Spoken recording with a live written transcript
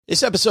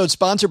This episode is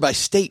sponsored by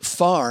State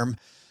Farm.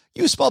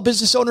 You a small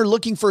business owner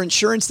looking for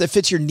insurance that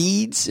fits your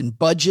needs and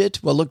budget?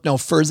 Well, look no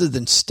further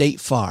than State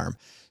Farm.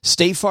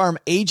 State Farm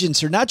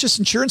agents are not just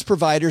insurance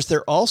providers,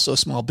 they're also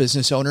small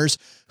business owners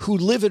who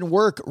live and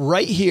work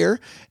right here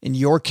in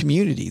your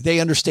community. They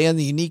understand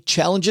the unique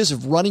challenges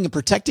of running and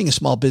protecting a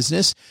small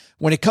business.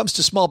 When it comes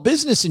to small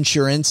business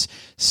insurance,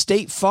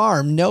 State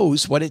Farm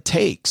knows what it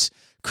takes.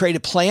 Create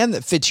a plan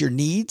that fits your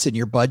needs and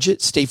your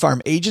budget. State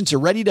Farm agents are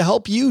ready to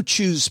help you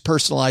choose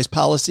personalized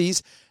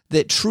policies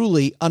that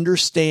truly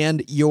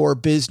understand your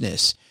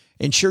business.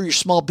 Insure your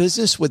small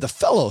business with a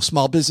fellow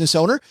small business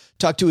owner.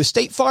 Talk to a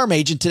State Farm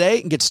agent today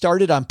and get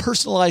started on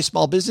personalized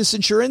small business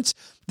insurance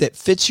that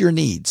fits your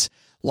needs.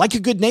 Like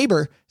a good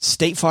neighbor,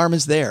 State Farm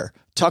is there.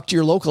 Talk to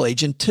your local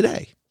agent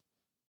today.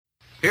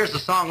 Here's the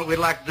song that we'd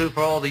like to do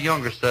for all the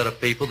younger set of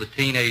people, the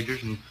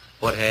teenagers and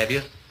what have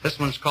you. This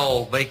one's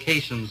called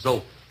Vacation's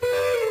Over.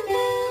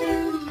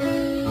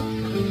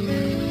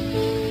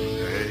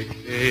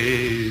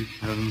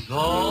 Vacation's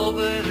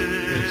over.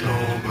 It's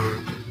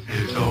over.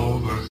 It's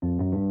over.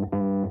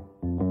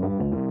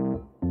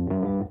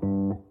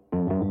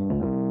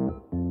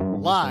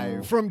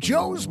 Live from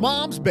Joe's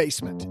mom's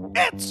basement,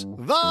 it's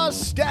the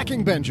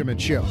Stacking Benjamin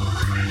Show.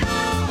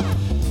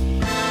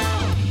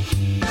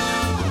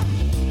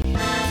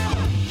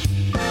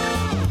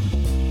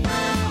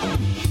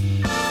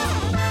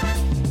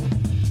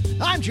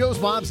 I'm Joe's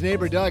mom's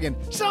neighbor, Doug, and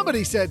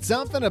somebody said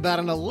something about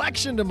an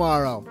election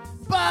tomorrow.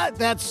 But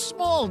that's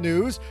small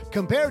news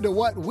compared to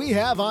what we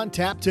have on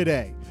tap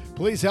today.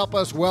 Please help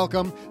us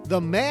welcome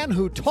the man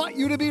who taught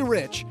you to be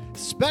rich,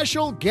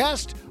 special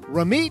guest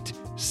Ramit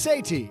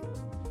Sethi.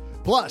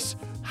 Plus,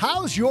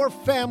 how's your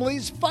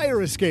family's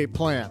fire escape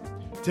plan?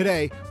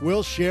 Today,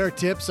 we'll share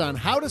tips on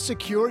how to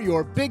secure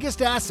your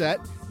biggest asset,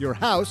 your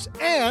house,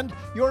 and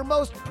your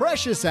most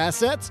precious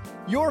assets,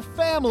 your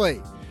family,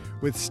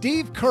 with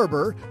Steve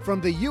Kerber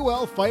from the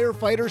UL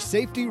Firefighter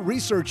Safety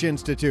Research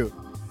Institute.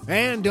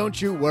 And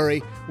don't you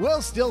worry,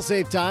 we'll still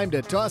save time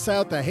to toss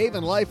out the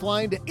Haven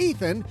Lifeline to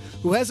Ethan,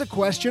 who has a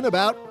question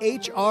about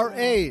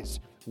HRAs.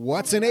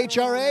 What's an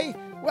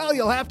HRA? Well,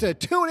 you'll have to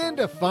tune in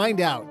to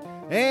find out.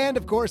 And,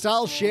 of course,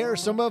 I'll share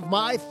some of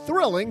my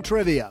thrilling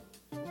trivia.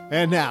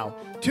 And now,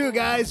 two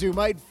guys who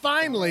might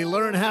finally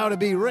learn how to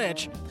be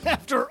rich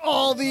after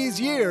all these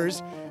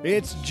years.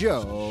 It's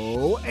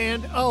Joe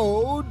and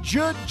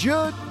O-J-J-J-J-G.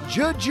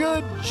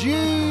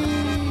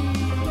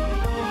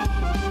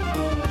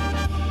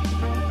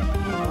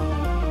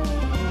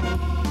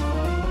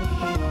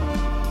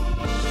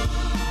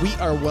 We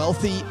are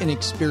wealthy in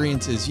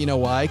experiences. You know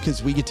why?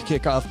 Because we get to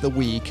kick off the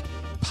week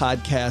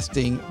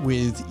podcasting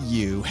with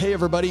you. Hey,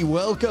 everybody.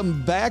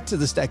 Welcome back to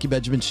the Stacking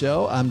Benjamin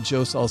Show. I'm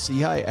Joe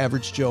Saul-Sehy,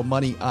 Average Joe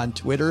Money on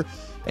Twitter,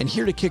 and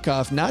here to kick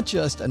off not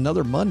just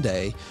another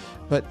Monday,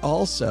 but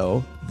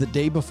also the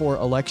day before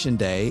Election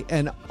Day,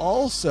 and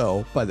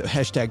also by the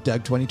hashtag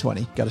Doug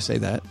 2020. Got to say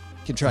that.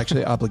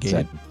 Contractually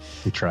obligated.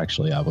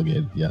 Contractually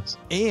obligated, yes.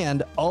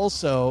 And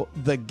also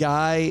the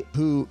guy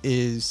who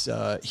is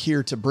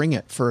here to bring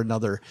it for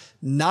another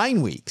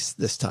 9 weeks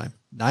this time.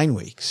 9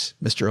 weeks,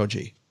 Mr. OG.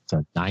 It's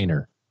a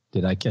niner.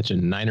 Did I catch a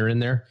niner in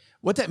there?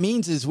 What that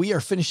means is we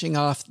are finishing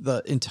off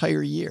the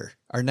entire year.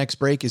 Our next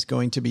break is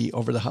going to be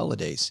over the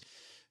holidays.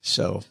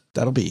 So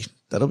that'll be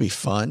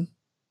fun.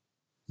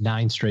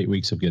 9 straight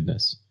weeks of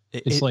goodness.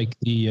 It's like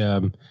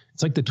the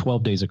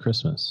 12 days of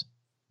Christmas,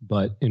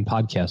 but in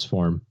podcast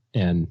form,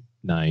 and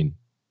 9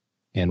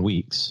 and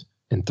weeks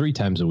and 3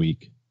 times a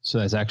week. So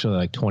that's actually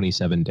like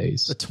 27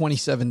 days. The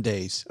 27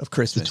 days of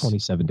Christmas. The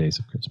 27 days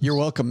of Christmas. You're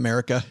welcome,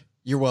 America.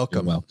 You're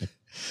welcome. You're welcome.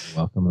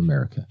 Welcome,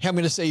 America. Hey, I'm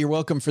going to say you're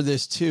welcome for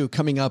this too.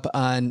 Coming up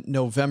on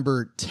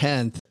November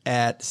 10th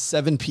at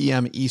 7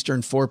 p.m.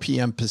 Eastern, 4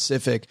 p.m.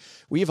 Pacific,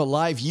 we have a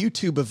live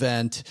YouTube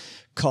event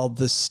called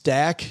The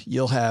Stack.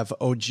 You'll have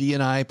OG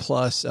and I,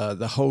 plus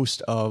the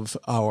host of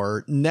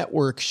our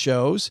network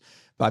shows.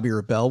 Bobby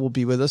Rebell will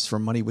be with us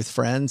from Money with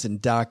Friends,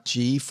 and Doc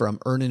G from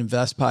Earn and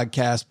Invest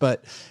podcast.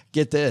 But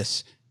get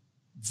this,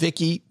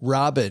 Vicki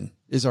Robin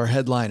is our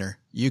headliner.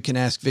 You can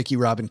ask Vicki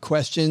Robin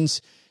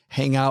questions,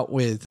 hang out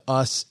with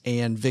us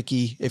and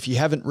Vicki. If you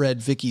haven't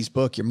read Vicki's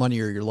book, Your Money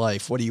or Your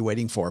Life, what are you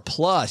waiting for?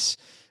 Plus,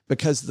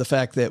 because of the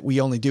fact that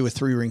we only do a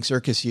 3-ring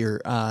circus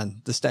here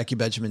on the Stacking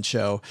Benjamin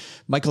Show,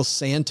 Michael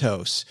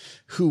Santos,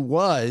 who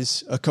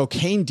was a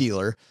cocaine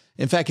dealer.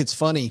 In fact, it's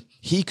funny.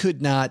 He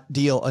could not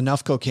deal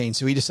enough cocaine,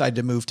 so he decided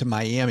to move to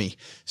Miami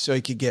so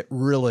he could get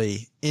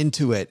really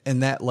into it.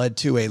 And that led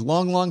to a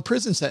long, long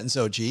prison sentence,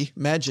 OG.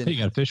 Imagine. Hey, you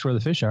got to fish where the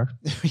fish are.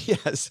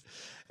 Yes.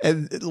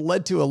 And it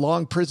led to a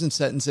long prison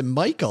sentence. And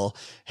Michael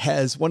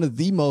has one of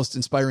the most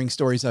inspiring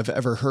stories I've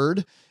ever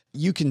heard.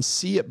 You can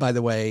see it, by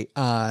the way,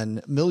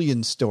 on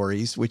Million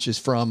Stories, which is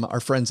from our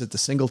friends at the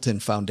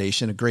Singleton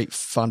Foundation, a great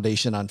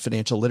foundation on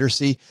financial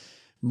literacy.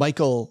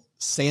 Michael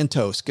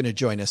Santos going to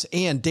join us,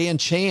 and Dan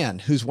Chan,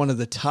 who's one of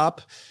the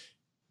top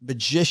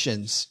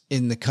magicians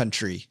in the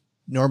country,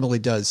 normally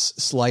does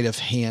sleight of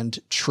hand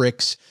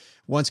tricks.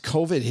 Once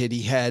COVID hit,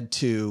 he had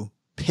to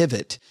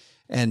pivot.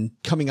 And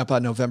coming up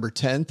on November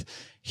 10th,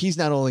 he's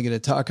not only going to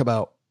talk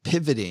about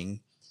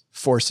pivoting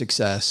for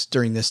success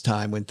during this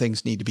time when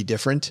things need to be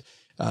different.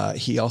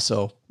 He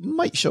also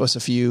might show us a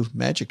few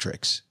magic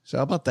tricks. So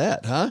how about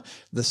that, huh?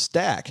 The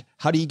Stack.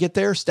 How do you get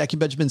there?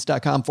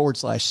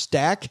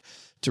 StackingBenjamins.com/stack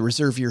to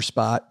reserve your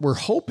spot. We're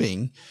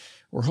hoping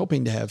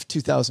to have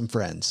 2,000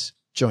 friends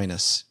join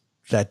us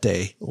that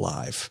day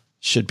live.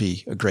 Should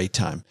be a great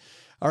time.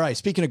 All right.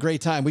 Speaking of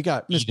great time, we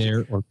got Mr.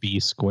 There or be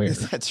square.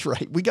 That's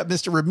right. We got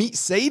Mr. Ramit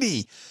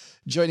Sethi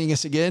joining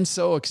us again.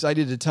 So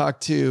excited to talk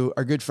to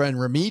our good friend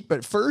Ramit.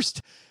 But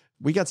first,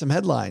 we got some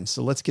headlines.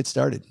 So let's get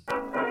started.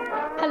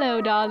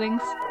 Hello,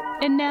 darlings.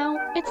 And now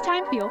it's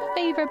time for your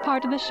favorite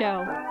part of the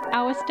show,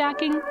 our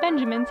Stacking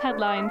Benjamins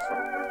headlines.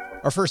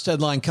 Our first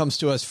headline comes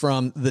to us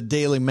from the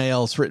Daily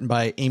Mail. It's written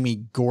by Amy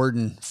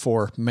Gordon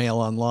for Mail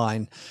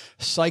Online.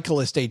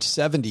 Cyclist age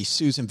 70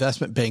 sues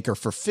investment banker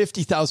for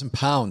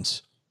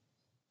 £50,000.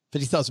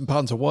 50,000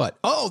 pounds of what?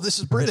 Oh, this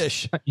is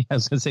British. Yeah, I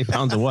was going to say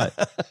pounds of what?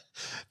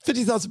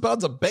 50,000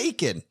 pounds of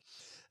bacon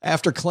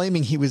after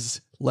claiming he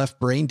was left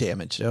brain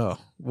damaged. Oh,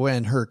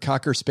 when her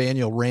Cocker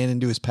Spaniel ran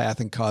into his path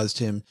and caused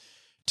him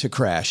to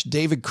crash.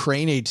 David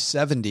Crane, age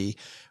 70,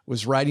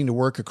 was riding to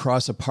work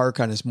across a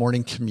park on his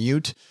morning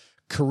commute.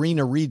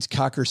 Karina Reed's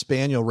Cocker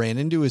Spaniel ran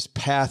into his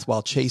path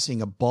while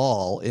chasing a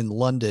ball in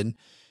London.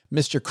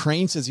 Mr.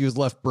 Crane says he was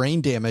left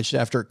brain damaged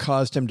after it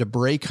caused him to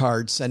brake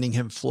hard, sending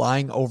him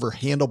flying over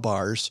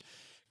handlebars.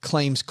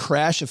 Claims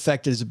crash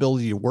affected his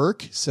ability to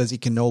work, says he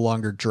can no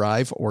longer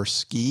drive or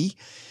ski.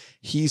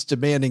 He's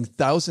demanding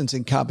thousands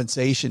in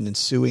compensation and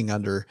suing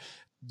under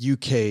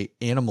UK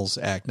Animals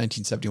Act,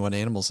 1971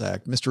 Animals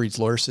Act. Mr. Reed's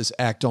lawyer says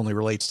act only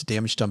relates to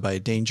damage done by a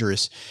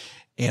dangerous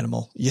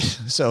animal. Yeah,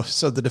 so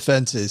the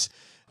defense is,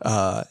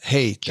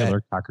 hey,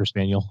 killer Cocker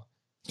Spaniel.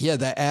 Yeah,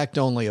 that act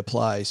only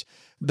applies.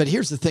 But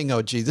here's the thing,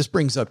 OG, this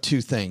brings up two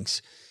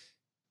things.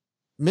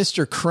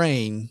 Mr.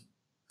 Crane,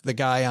 the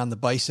guy on the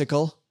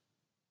bicycle,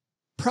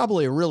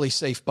 probably a really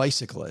safe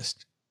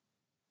bicyclist.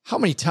 How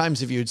many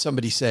times have you had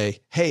somebody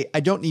say, hey,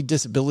 I don't need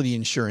disability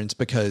insurance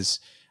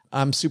because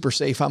I'm super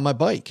safe on my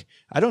bike.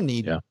 I don't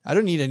need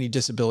any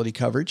disability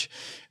coverage.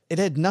 It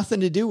had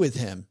nothing to do with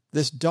him.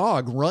 This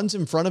dog runs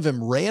in front of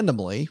him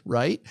randomly,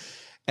 right?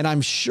 And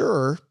I'm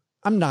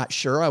not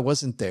sure, I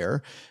wasn't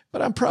there,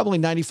 but I'm probably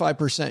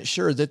 95%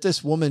 sure that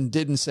this woman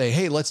didn't say,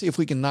 hey, let's see if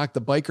we can knock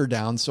the biker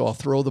down, so I'll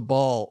throw the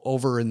ball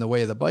over in the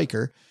way of the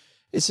biker.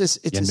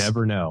 You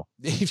never know.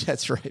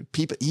 That's right.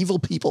 Evil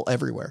people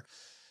everywhere.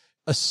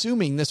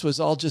 Assuming this was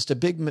all just a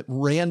big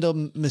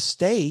random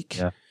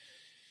mistake,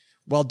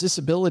 while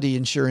disability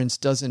insurance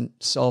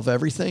doesn't solve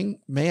everything,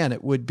 man,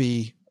 it would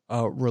be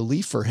a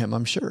relief for him,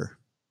 I'm sure.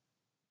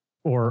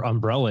 Or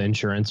umbrella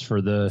insurance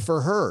for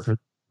her.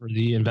 For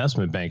the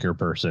investment banker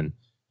person,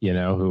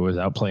 who was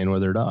out playing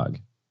with her dog.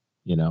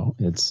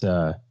 It's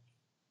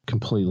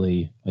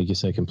completely, like you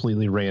say,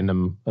 completely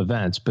random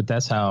events, but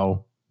that's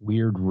how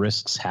weird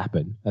risks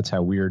happen. That's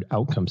how weird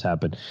outcomes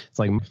happen. It's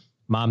like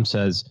mom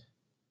says,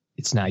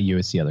 it's not you,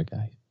 it's the other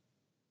guy.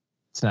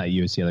 It's not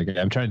you, it's the other guy.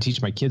 I'm trying to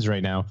teach my kids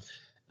right now.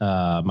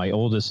 My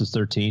oldest is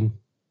 13.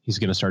 He's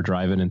going to start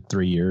driving in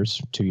 2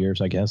 years,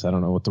 I guess. I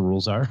don't know what the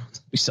rules are.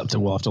 It's something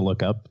we'll have to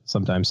look up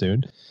sometime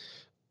soon.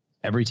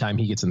 Every time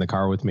he gets in the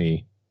car with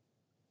me,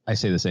 I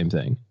say the same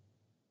thing.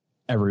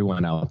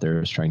 Everyone out there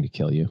is trying to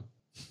kill you.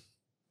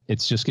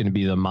 It's just going to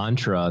be the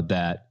mantra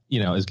that,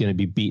 is going to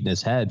be beating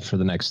his head for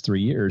the next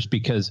 3 years,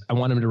 because I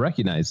want him to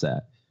recognize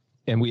that.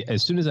 And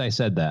as soon as I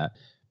said that,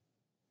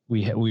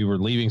 we were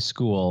leaving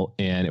school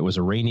and it was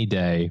a rainy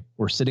day.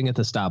 We're sitting at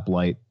the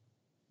stoplight.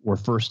 We're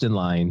first in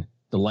line.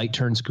 The light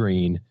turns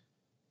green.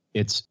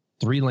 It's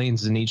 3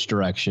 lanes in each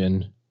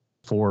direction,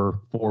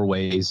 four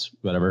ways,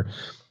 whatever.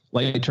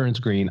 Light turns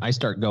green. I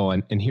start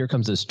going, and here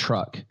comes this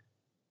truck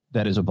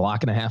that is a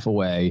block and a half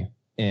away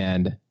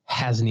and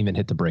hasn't even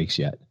hit the brakes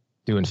yet,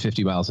 doing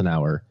 50 miles an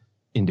hour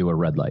into a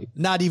red light.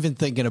 Not even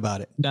thinking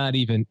about it. Not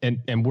even.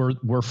 And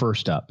we're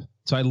first up.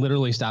 So I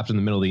literally stopped in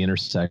the middle of the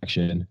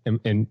intersection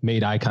and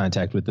made eye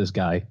contact with this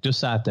guy. Just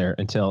sat there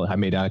until I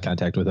made eye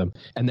contact with him.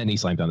 And then he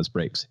slammed on his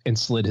brakes and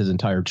slid his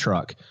entire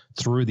truck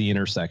through the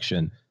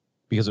intersection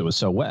because it was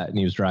so wet and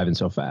he was driving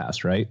so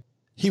fast, right?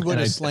 He would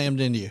have slammed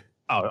into you.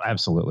 Oh,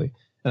 absolutely.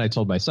 And I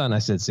told my son, I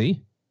said,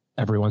 see,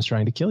 everyone's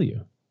trying to kill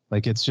you.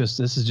 Like, this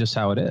is just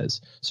how it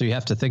is. So you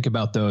have to think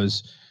about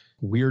those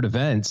weird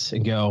events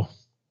and go,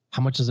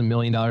 how much is $1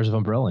 million of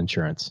umbrella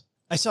insurance?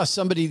 I saw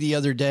somebody the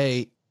other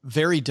day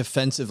very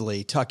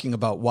defensively talking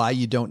about why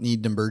you don't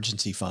need an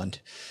emergency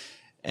fund.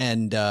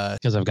 And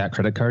because I've got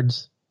credit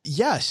cards.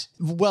 Yes.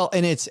 Well,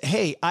 and it's,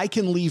 hey, I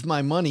can leave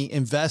my money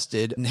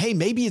invested, and hey,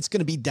 maybe it's going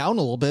to be down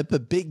a little bit,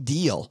 but big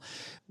deal.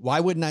 Why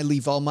wouldn't I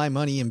leave all my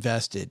money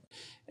invested?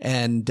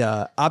 And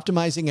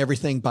optimizing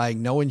everything,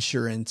 buying no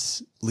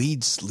insurance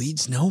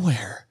leads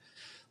nowhere.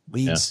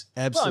 Absolutely.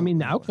 Well, I mean,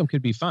 the outcome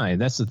could be fine.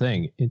 That's the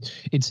thing.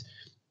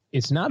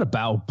 It's not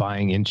about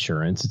buying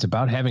insurance. It's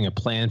about having a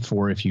plan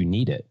for if you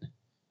need it.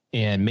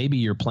 And maybe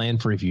your plan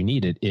for if you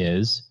need it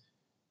is,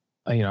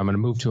 I'm going to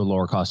move to a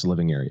lower cost of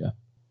living area.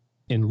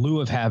 In lieu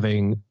of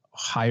having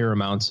higher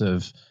amounts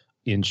of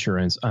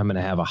insurance, I'm going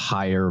to have a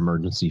higher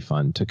emergency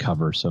fund to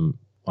cover some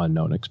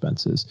unknown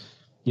expenses.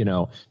 You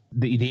know,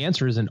 the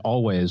answer isn't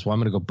always, well, I'm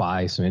going to go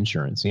buy some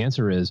insurance. The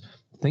answer is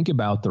think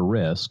about the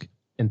risk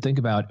and think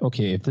about,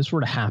 okay, if this were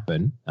to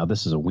happen, now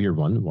this is a weird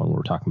one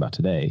we're talking about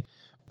today,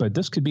 but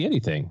this could be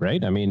anything,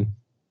 right? I mean,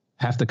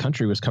 half the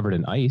country was covered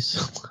in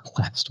ice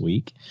last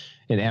week.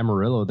 In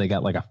Amarillo, they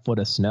got like a foot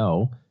of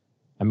snow.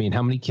 I mean,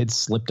 how many kids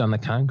slipped on the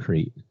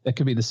concrete? That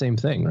could be the same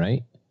thing,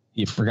 right?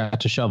 You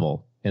forgot to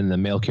shovel and the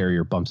mail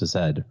carrier bumps his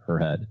head, her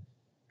head,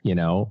 you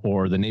know,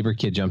 or the neighbor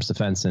kid jumps the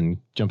fence and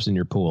jumps in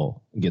your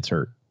pool and gets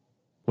hurt.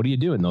 What do you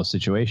do in those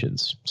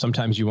situations?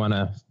 Sometimes you want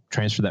to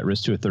transfer that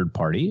risk to a third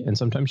party and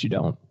sometimes you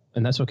don't.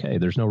 And that's okay.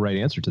 There's no right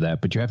answer to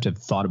that, but you have to have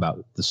thought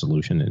about the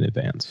solution in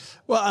advance.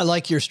 Well, I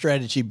like your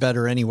strategy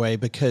better anyway,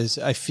 because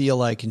I feel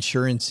like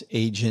insurance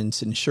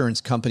agents,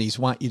 insurance companies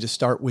want you to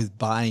start with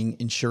buying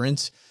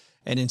insurance.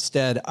 And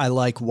instead, I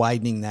like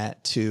widening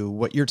that to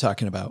what you're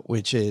talking about,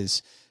 which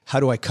is how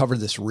do I cover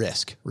this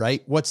risk,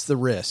 right? What's the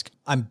risk?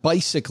 I'm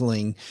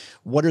bicycling.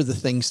 What are the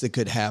things that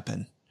could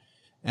happen?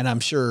 And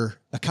I'm sure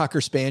a Cocker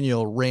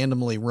Spaniel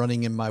randomly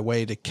running in my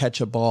way to catch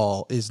a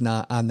ball is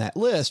not on that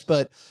list.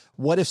 But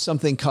what if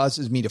something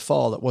causes me to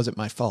fall that wasn't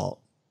my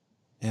fault?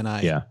 And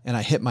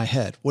I hit my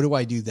head. What do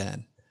I do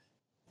then?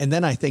 And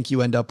then I think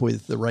you end up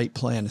with the right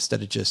plan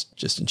instead of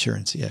just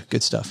insurance. Yeah,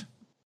 good stuff.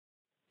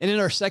 And in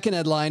our second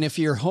headline, if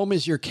your home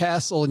is your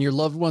castle and your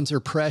loved ones are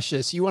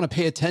precious, you want to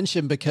pay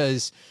attention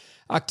because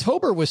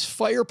October was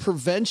Fire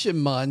Prevention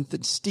Month,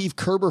 and Steve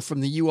Kerber from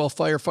the UL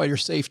Firefighter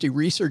Safety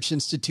Research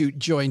Institute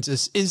joins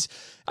us.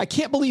 I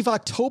can't believe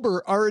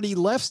October already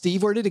left,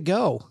 Steve. Where did it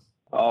go?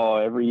 Oh,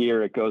 every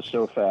year it goes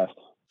so fast.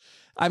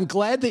 I'm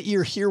glad that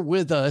you're here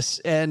with us,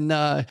 and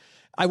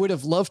I would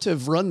have loved to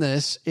have run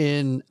this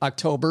in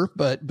October,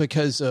 but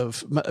because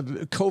of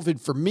COVID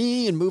for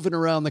me and moving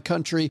around the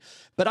country,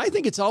 but I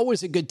think it's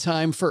always a good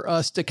time for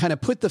us to kind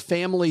of put the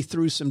family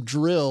through some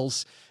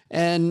drills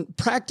and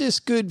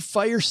practice good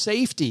fire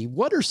safety.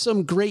 What are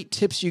some great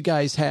tips you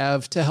guys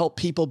have to help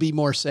people be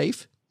more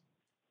safe?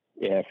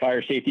 Yeah,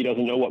 fire safety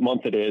doesn't know what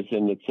month it is,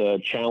 and it's a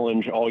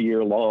challenge all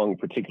year long,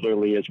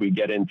 particularly as we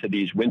get into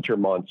these winter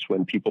months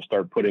when people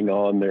start putting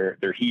on their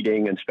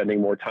heating and spending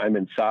more time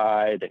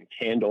inside and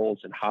candles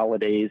and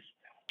holidays.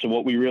 So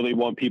what we really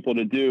want people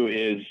to do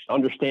is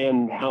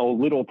understand how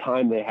little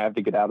time they have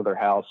to get out of their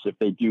house if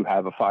they do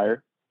have a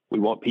fire. We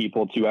want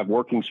people to have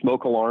working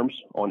smoke alarms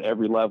on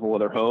every level of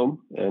their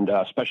home, and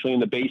especially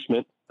in the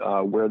basement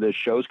where this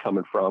show's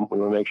coming from. We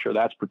want to make sure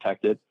that's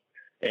protected,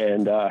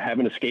 and have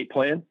an escape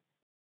plan.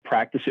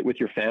 Practice it with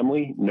your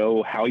family.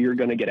 Know how you're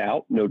going to get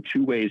out. Know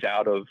 2 ways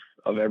out of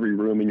every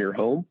room in your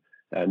home.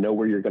 Know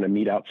where you're going to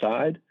meet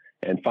outside.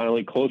 And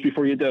finally, close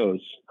before you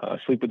doze.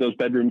 Sleep with those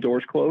bedroom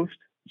doors closed.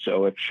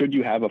 So should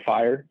you have a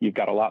fire, you've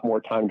got a lot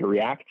more time to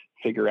react,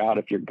 figure out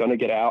if you're going to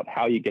get out,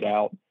 how you get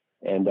out,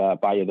 and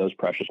buy you those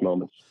precious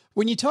moments.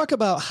 When you talk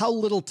about how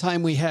little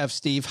time we have,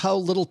 Steve, how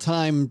little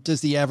time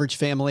does the average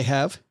family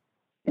have?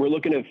 We're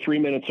looking at 3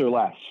 minutes or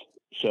less.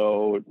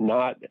 So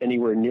not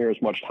anywhere near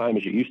as much time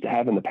as you used to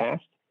have in the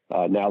past.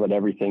 Now that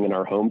everything in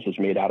our homes is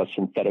made out of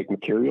synthetic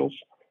materials,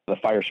 the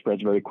fire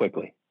spreads very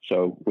quickly.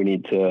 So we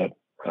need to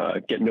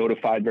get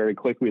notified very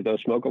quickly with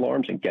those smoke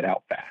alarms and get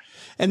out fast.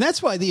 And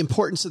that's why the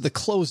importance of the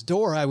closed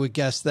door, I would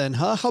guess then,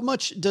 huh? How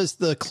much does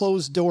the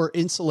closed door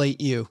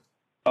insulate you?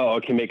 Oh,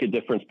 it can make a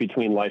difference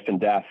between life and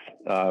death.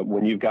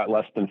 When you've got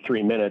less than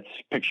 3 minutes,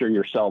 picture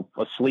yourself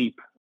asleep,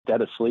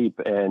 dead asleep,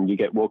 and you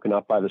get woken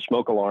up by the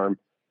smoke alarm.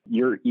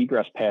 Your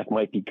egress path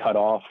might be cut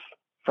off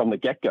from the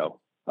get-go.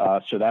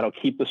 So that'll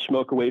keep the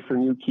smoke away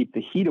from you, keep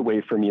the heat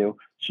away from you,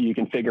 so you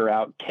can figure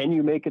out, can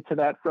you make it to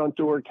that front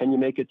door? Can you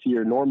make it to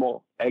your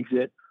normal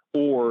exit?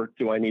 Or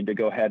do I need to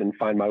go ahead and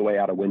find my way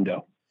out a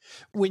window?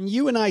 When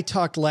you and I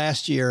talked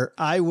last year,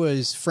 I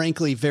was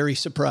frankly very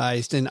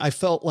surprised, and I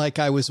felt like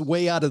I was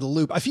way out of the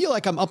loop. I feel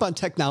like I'm up on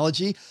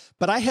technology,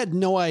 but I had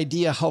no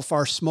idea how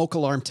far smoke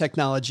alarm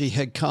technology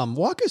had come.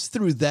 Walk us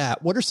through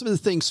that. What are some of the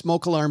things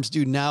smoke alarms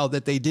do now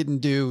that they didn't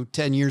do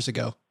 10 years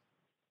ago?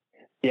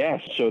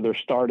 Yes, so they're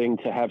starting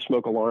to have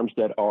smoke alarms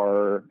that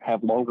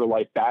have longer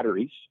life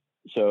batteries.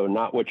 So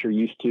not what you're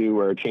used to,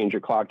 where change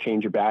your clock,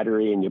 change your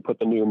battery, and you put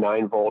the new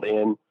 9-volt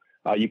in.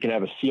 You can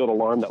have a sealed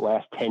alarm that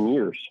lasts 10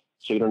 years.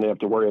 So you don't have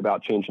to worry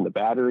about changing the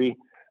battery.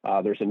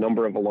 There's a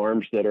number of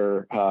alarms that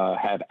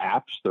have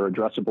apps. They're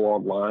addressable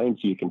online,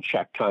 so you can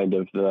check kind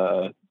of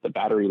the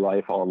battery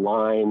life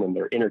online, and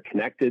they're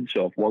interconnected.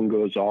 So if one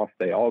goes off,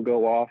 they all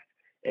go off.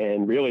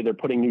 And really, they're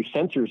putting new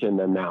sensors in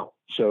them now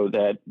so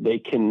that they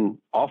can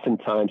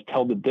oftentimes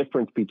tell the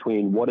difference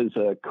between what is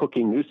a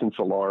cooking nuisance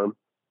alarm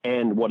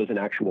and what is an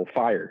actual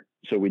fire.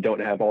 So we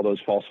don't have all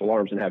those false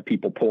alarms and have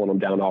people pulling them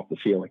down off the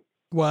ceiling.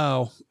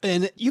 Wow.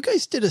 And you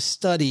guys did a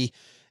study,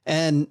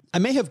 and I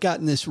may have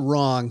gotten this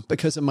wrong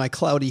because of my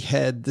cloudy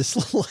head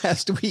this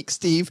last week,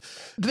 Steve.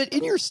 But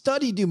in your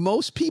study, do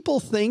most people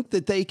think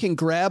that they can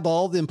grab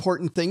all the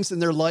important things in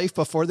their life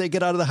before they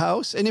get out of the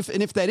house? And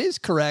if that is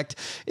correct,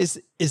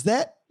 is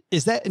that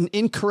an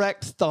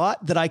incorrect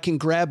thought that I can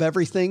grab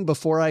everything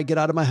before I get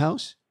out of my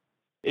house?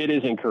 It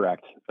is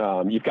incorrect.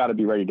 You've got to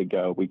be ready to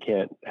go. We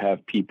can't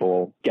have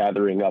people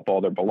gathering up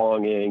all their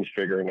belongings,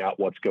 figuring out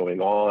what's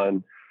going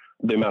on,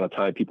 the amount of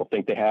time people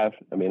think they have.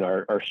 I mean,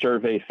 our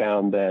survey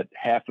found that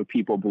half of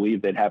people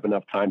believe they'd have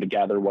enough time to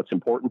gather what's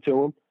important to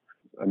them.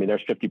 I mean,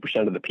 there's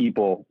 50% of the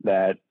people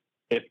that,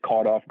 if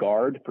caught off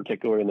guard,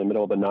 particularly in the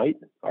middle of the night,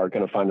 are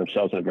going to find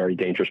themselves in a very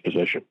dangerous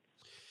position.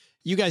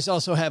 You guys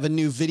also have a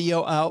new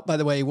video out. By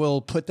the way, we'll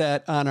put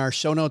that on our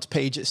show notes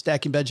page at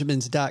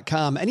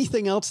stackingbenjamins.com.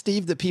 Anything else,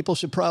 Steve, that people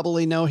should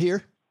probably know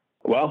here?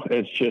 Well,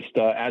 it's just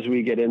as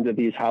we get into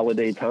these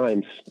holiday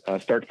times,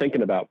 start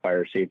thinking about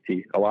fire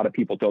safety. A lot of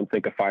people don't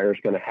think a fire is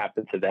going to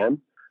happen to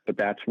them, but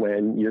that's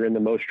when you're in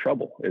the most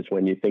trouble, is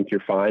when you think you're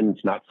fine.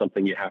 It's not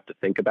something you have to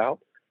think about.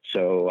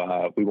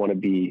 So we want to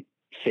be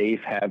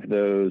safe, have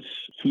those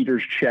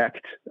heaters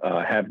checked,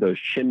 have those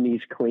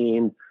chimneys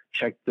cleaned,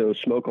 check those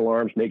smoke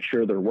alarms, make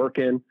sure they're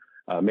working,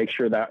 make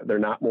sure that they're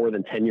not more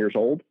than 10 years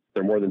old. If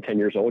they're more than 10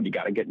 years old, you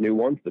got to get new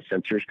ones. The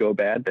sensors go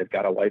bad. They've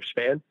got a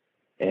lifespan.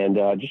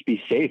 And just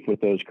be safe with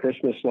those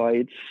Christmas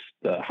lights,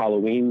 the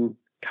Halloween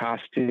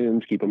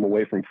costumes, keep them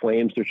away from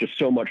flames. There's just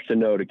so much to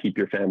know to keep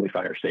your family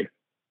fire safe.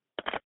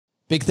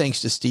 Big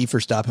thanks to Steve for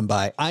stopping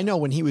by. I know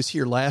when he was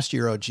here last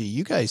year, OG,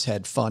 you guys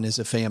had fun as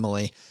a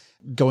family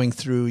going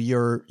through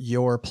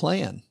your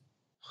plan.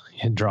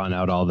 And drawing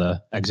out all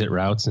the exit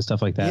routes and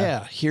stuff like that.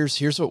 Yeah,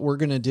 here's what we're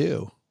going to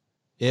do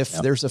if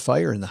there's a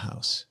fire in the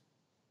house.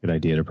 Good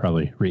idea to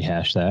probably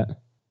rehash that.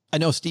 I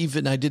know Steve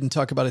and I didn't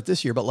talk about it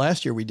this year, but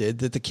last year we did,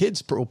 that the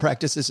kids will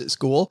practice this at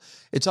school.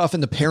 It's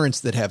often the parents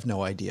that have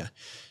no idea.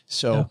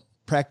 So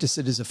practice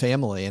it as a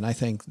family. And I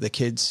think the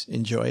kids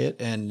enjoy it,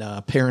 and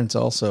parents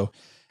also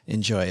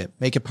enjoy it.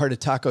 Make it part of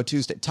Taco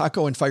Tuesday,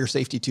 Taco and Fire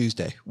Safety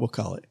Tuesday, we'll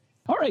call it.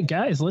 All right,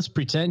 guys, let's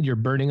pretend you're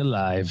burning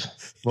alive.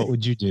 What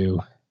would you do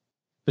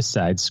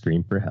besides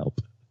scream for help?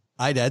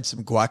 I'd add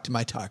some guac to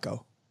my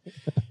taco.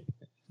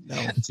 No,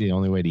 it's the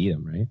only way to eat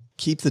them, right?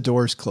 Keep the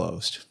doors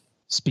closed.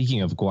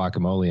 Speaking of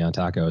guacamole on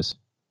tacos,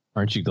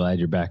 aren't you glad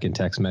you're back in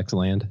Tex-Mex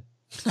land?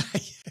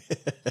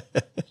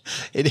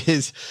 It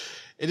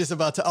is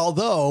about to,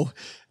 although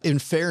in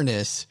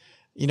fairness,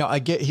 you know, I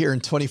get here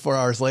and 24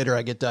 hours later,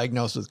 I get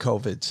diagnosed with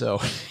COVID.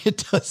 So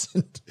it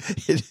doesn't,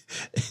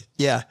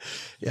 yeah.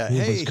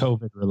 It was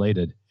COVID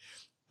related.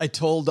 I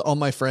told all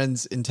my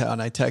friends in town,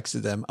 I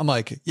texted them. I'm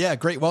like, yeah,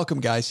 great. Welcome,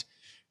 guys.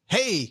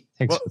 Hey,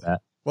 thanks for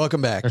that.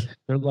 Welcome back.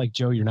 They're like,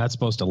 Joe, you're not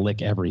supposed to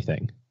lick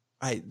everything.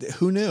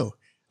 Who knew?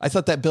 I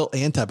thought that built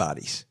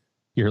antibodies.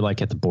 You're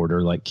like at the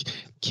border, like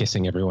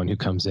kissing everyone who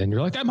comes in.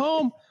 You're like, I'm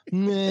home.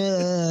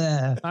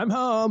 I'm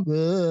home.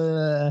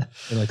 You're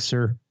like,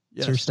 sir,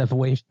 step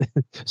away.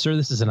 Sir,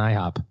 this is an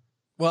IHOP.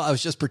 Well, I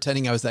was just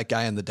pretending I was that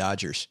guy in the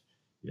Dodgers.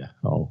 Yeah.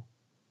 Oh,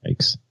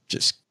 thanks.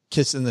 Just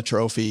kissing the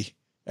trophy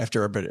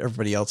after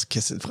everybody else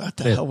kisses. What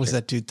the hell was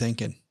that dude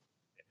thinking?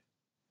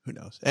 Who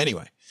knows?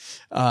 Anyway,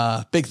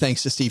 big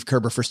thanks to Steve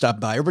Kerber for stopping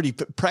by. Everybody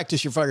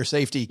practice your fire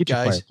safety, Get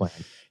guys. Your fire plan.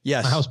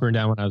 Yes. My house burned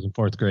down when I was in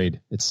 4th grade.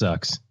 It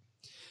sucks.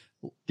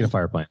 Get a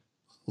fire plan.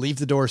 Leave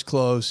the doors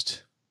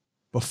closed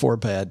before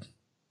bed.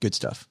 Good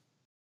stuff.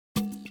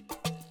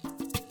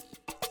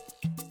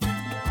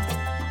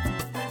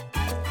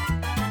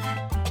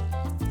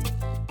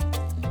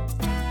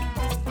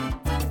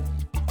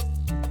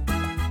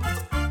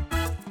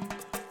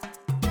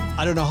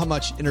 I don't know how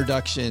much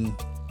introduction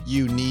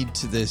you need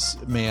to this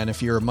man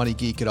if you're a money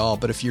geek at all,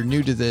 but if you're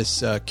new to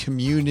this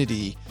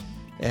community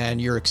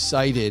and you're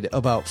excited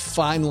about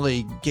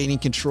finally gaining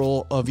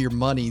control of your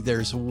money,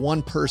 there's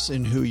one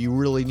person who you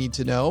really need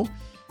to know,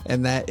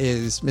 and that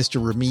is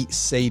Mr. Ramit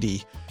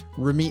Sethi.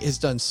 Ramit has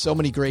done so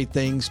many great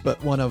things,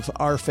 but one of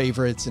our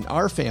favorites in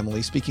our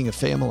family, speaking of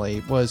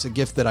family, was a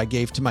gift that I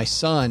gave to my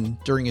son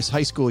during his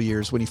high school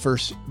years when he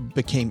first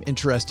became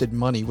interested in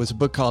money, was a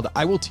book called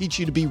I Will Teach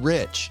You to Be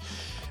Rich.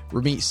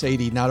 Ramit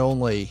Sethi not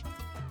only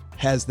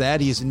has that,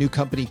 he has a new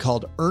company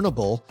called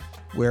Earnable,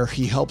 where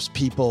he helps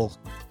people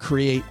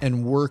create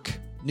and work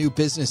new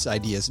business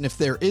ideas. And if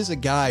there is a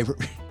guy,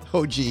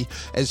 OG,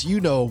 as you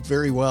know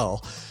very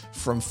well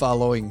from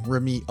following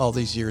Ramit all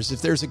these years,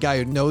 if there's a guy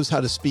who knows how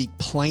to speak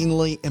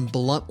plainly and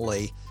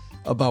bluntly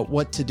about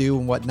what to do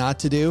and what not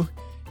to do,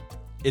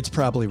 it's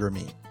probably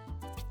Ramit.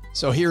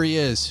 So here he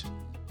is,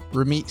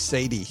 Ramit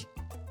Sethi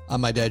on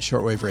My Dad's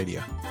Shortwave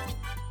Radio.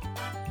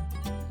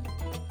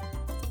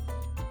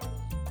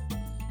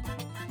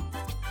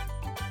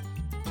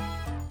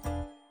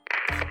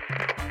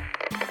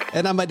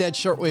 And on My Dad's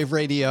Shortwave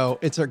Radio,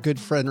 it's our good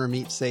friend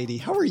Ramit Sethi.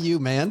 How are you,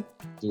 man?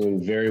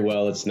 Doing very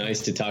well. It's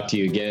nice to talk to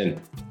you again.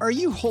 Are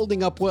you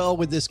holding up well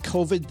with this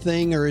COVID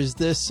thing, or is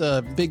this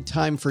a big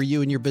time for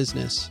you and your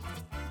business?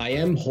 I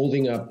am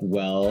holding up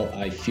well.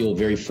 I feel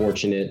very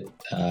fortunate.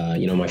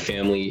 My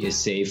family is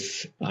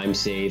safe. I'm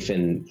safe,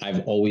 and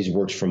I've always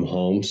worked from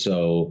home.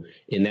 So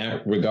in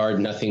that regard,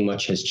 nothing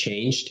much has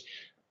changed.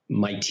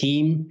 My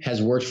team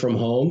has worked from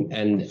home,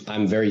 and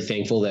I'm very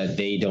thankful that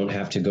they don't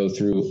have to go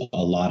through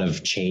a lot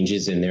of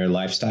changes in their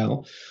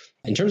lifestyle.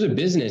 In terms of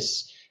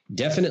business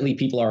definitely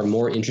people are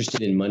more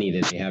interested in money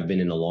than they have been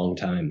in a long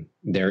time.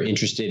 They're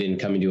interested in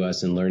coming to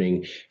us and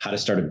learning how to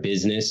start a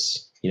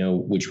business,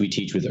 which we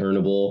teach with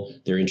Earnable.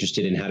 They're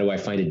interested in how do I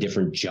find a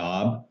different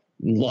job.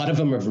 A lot of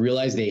them have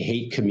realized they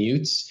hate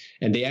commutes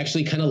and they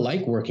actually kind of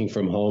like working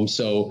from home.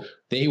 So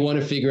they want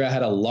to figure out how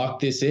to lock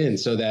this in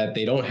so that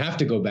they don't have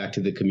to go back to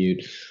the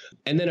commute.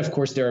 And then, of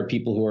course, there are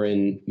people who are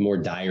in more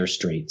dire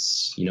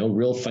straits,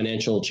 real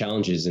financial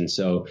challenges. And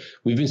so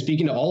we've been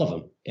speaking to all of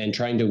them and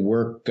trying to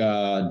work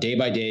day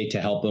by day to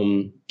help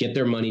them get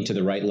their money to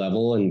the right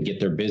level and get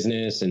their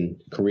business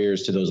and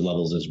careers to those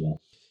levels as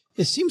well.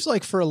 It seems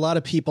like for a lot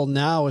of people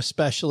now,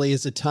 especially,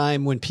 is a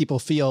time when people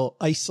feel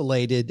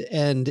isolated,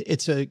 and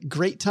it's a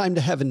great time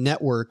to have a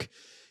network.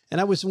 And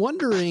I was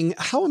wondering,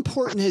 how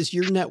important has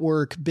your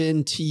network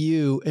been to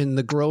you in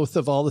the growth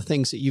of all the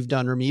things that you've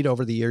done, Ramit,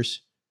 over the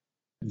years?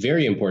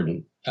 Very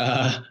important.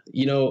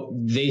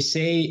 They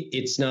say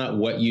it's not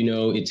what you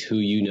know, it's who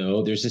you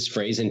know. There's this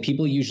phrase, and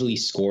people usually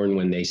scorn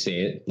when they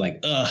say it,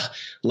 like,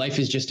 life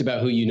is just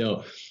about who you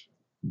know.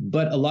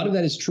 But a lot of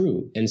that is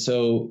true. And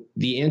so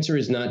the answer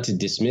is not to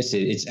dismiss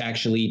it. It's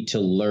actually to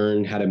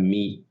learn how to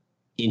meet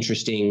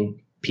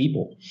interesting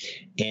people.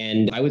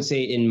 And I would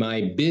say in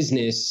my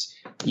business,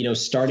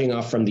 starting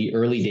off from the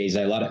early days,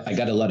 I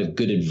got a lot of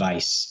good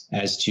advice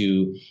as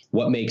to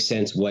what makes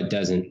sense, what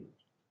doesn't.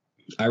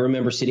 I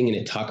remember sitting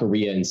in a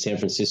taqueria in San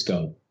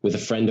Francisco with a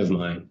friend of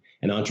mine,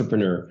 an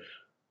entrepreneur,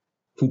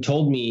 who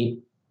told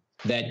me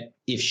that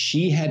if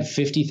she had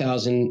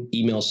 50,000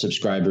 email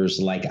subscribers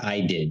like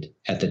I did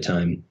at the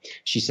time,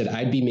 she said,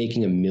 I'd be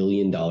making $1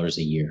 million a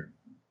year.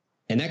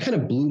 And that kind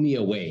of blew me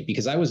away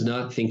because I was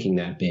not thinking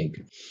that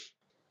big.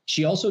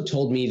 She also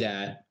told me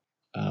that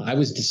I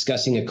was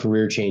discussing a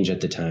career change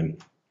at the time.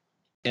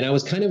 And I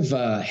was kind of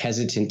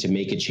hesitant to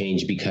make a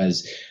change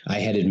because I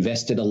had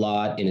invested a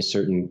lot in a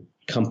certain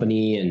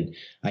company and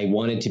I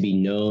wanted to be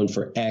known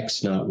for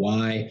X, not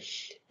Y.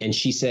 And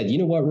she said, you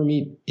know what,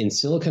 Ramit, in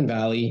Silicon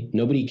Valley,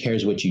 nobody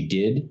cares what you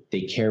did.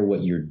 They care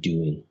what you're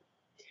doing.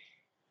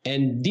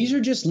 And these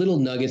are just little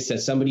nuggets that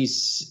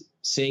somebody's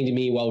saying to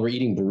me while we're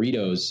eating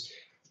burritos,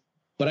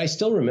 but I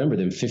still remember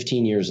them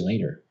 15 years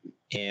later.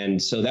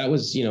 And so that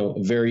was, a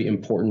very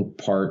important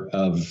part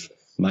of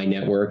my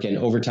network. And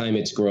over time,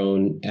 it's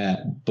grown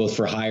both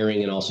for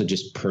hiring and also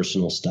just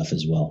personal stuff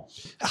as well.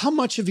 How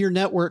much of your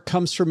network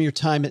comes from your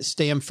time at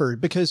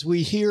Stanford? Because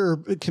we hear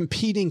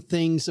competing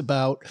things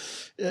about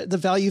the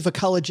value of a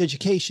college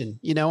education,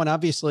 and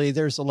obviously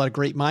there's a lot of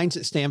great minds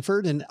at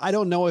Stanford. And I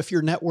don't know if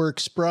your network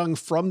sprung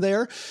from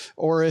there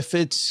or if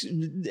it's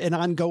an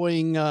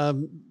ongoing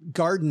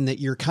garden that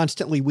you're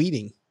constantly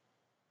weeding.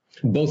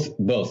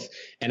 Both.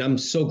 And I'm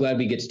so glad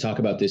we get to talk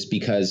about this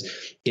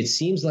because it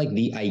seems like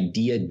the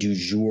idea du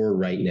jour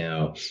right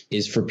now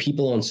is for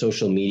people on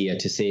social media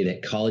to say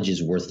that college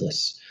is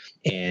worthless.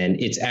 And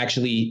it's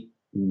actually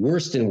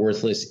worse than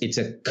worthless. It's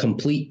a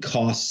complete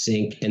cost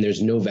sink and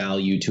there's no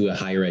value to a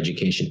higher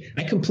education.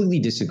 I completely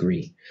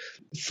disagree.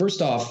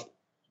 First off,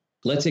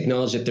 let's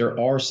acknowledge that there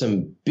are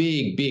some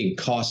big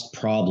cost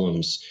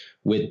problems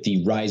with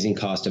the rising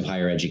cost of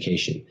higher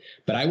education.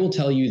 But I will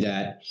tell you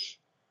that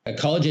a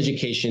college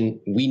education,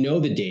 we know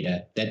the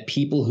data that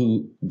people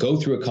who go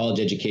through a college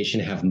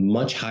education have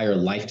much higher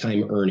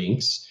lifetime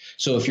earnings.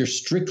 So if you're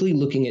strictly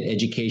looking at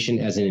education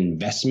as an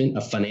investment,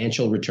 a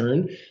financial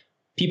return,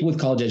 people with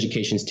college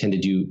educations tend to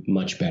do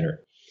much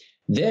better.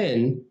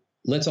 Then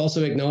let's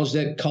also acknowledge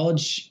that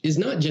college is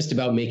not just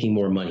about making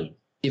more money.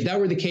 If that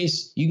were the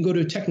case, you can go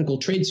to a technical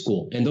trade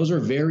school, and those are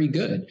very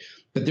good.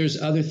 But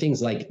there's other things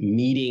like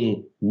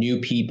meeting new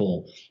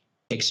people,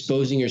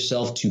 exposing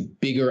yourself to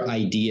bigger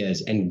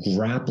ideas and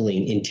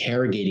grappling,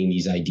 interrogating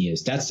these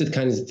ideas. That's the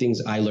kinds of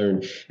things I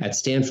learned at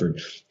Stanford.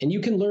 And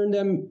you can learn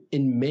them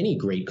in many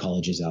great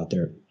colleges out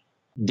there.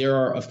 There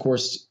are, of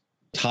course,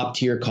 top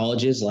tier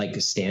colleges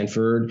like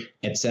Stanford,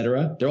 et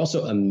cetera. There are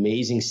also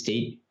amazing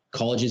state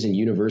colleges and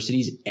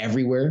universities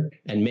everywhere,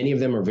 and many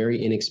of them are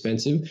very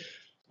inexpensive.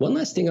 One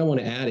last thing I want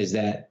to add is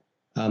that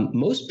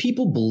most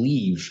people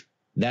believe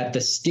that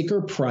the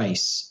sticker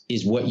price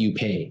is what you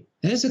pay.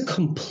 That is a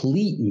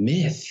complete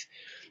myth.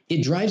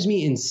 It drives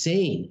me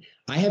insane.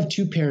 I have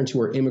two parents who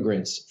are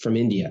immigrants from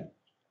India.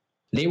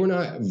 They were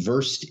not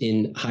versed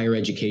in higher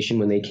education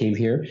when they came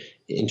here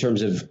in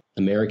terms of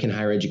American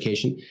higher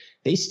education.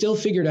 They still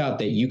figured out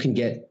that you can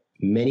get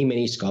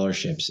many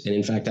scholarships. And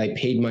in fact, I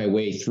paid my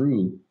way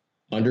through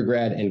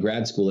undergrad and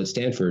grad school at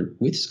Stanford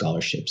with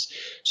scholarships.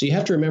 So you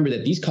have to remember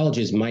that these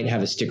colleges might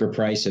have a sticker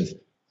price of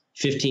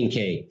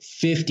 $15K,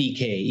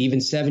 $50K, even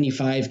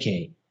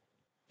 $75K.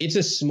 It's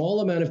a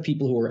small amount of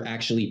people who are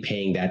actually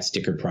paying that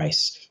sticker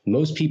price.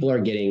 Most people are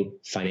getting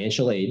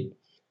financial aid,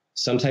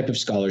 some type of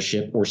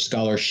scholarship or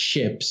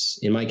scholarships.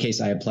 In my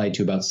case, I applied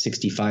to about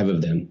 65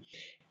 of them.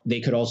 They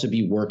could also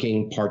be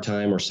working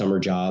part-time or summer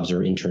jobs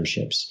or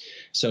internships.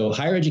 So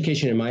higher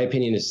education, in my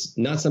opinion, is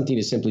not something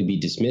to simply be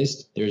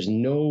dismissed. There's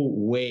no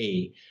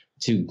way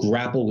to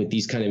grapple with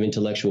these kind of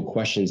intellectual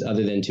questions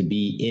other than to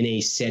be in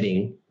a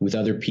setting with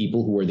other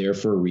people who are there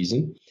for a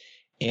reason.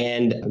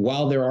 And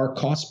while there are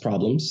cost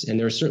problems, and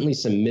there are certainly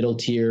some middle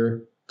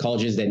tier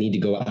colleges that need to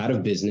go out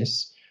of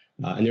business.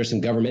 And there's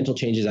some governmental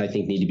changes I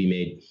think need to be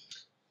made.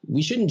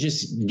 We shouldn't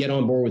just get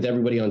on board with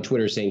everybody on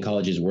Twitter saying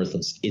college is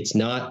worthless. It's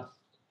not.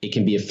 It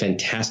can be a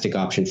fantastic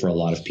option for a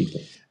lot of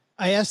people.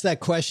 I asked that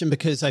question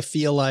because I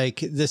feel like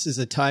this is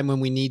a time when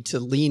we need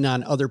to lean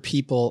on other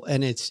people.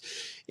 And it's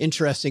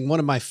interesting. One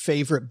of my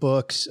favorite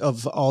books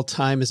of all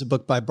time is a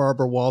book by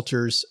Barbara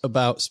Walters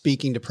about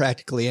speaking to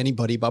practically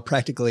anybody about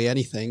practically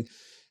anything.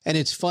 And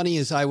it's funny,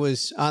 as I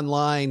was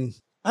online,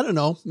 I don't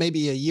know,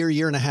 maybe a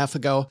year and a half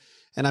ago,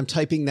 and I'm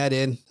typing that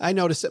in, I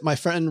noticed that my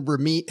friend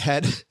Ramit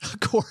had a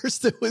course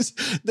that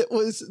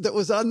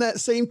was on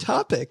that same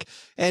topic.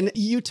 And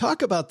you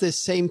talk about this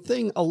same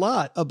thing a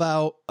lot,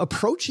 about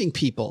approaching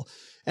people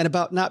and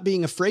about not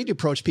being afraid to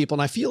approach people.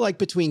 And I feel like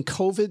between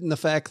COVID and the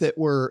fact that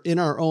we're in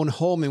our own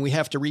home and we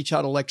have to reach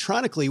out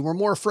electronically, we're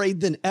more afraid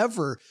than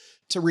ever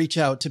to reach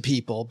out to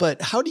people.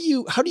 But how do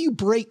you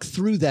break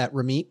through that,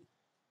 Ramit?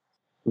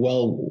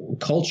 Well,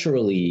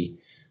 culturally,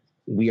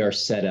 we are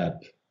set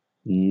up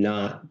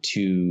not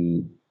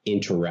to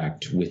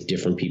interact with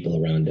different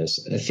people around us.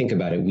 Think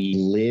about it. We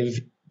live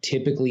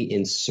typically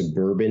in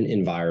suburban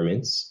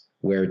environments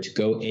where to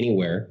go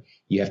anywhere,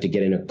 you have to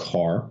get in a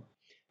car.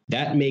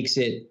 That makes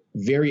it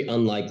very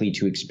unlikely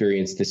to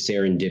experience the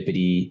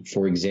serendipity,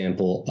 for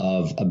example,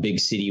 of a big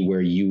city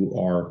where you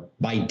are,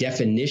 by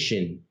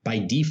definition, by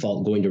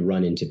default, going to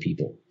run into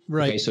people.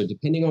 Right. Okay, so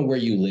depending on where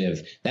you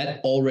live, that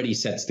already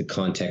sets the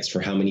context for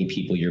how many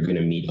people you're going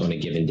to meet on a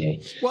given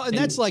day. Well, and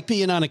that's like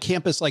being on a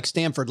campus like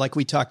Stanford, like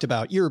we talked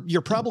about.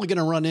 You're probably going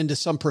to run into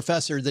some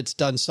professor that's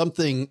done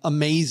something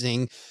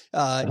amazing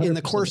in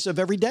the course of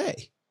every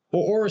day.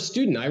 Or a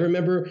student. I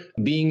remember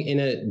being in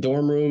a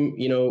dorm room,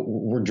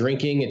 we're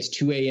drinking, it's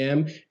 2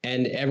 a.m.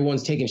 and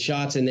everyone's taking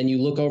shots. And then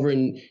you look over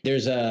and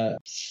there's a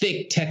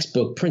thick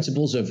textbook,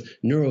 Principles of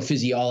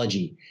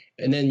Neurophysiology.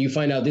 And then you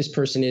find out this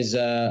person is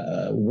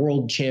a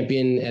world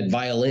champion at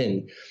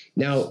violin.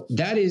 Now,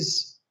 that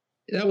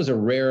was a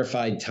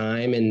rarefied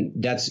time, and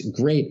that's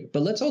great.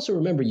 But let's also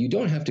remember, you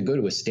don't have to go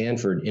to a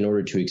Stanford in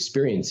order to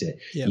experience it.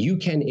 Yep. You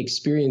can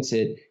experience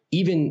it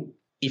even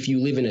if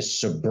you live in a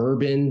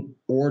suburban,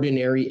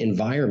 ordinary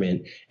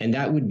environment. And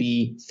that would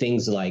be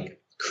things like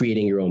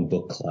creating your own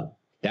book club.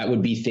 That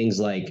would be things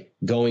like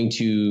going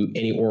to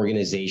any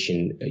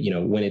organization,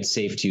 when it's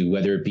safe to,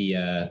 whether it be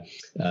a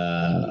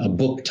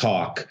book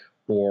talk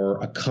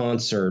or a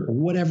concert or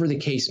whatever the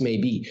case may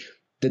be.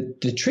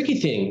 The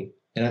tricky thing,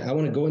 and I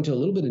want to go into a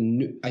little bit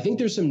of I think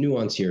there's some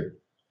nuance here.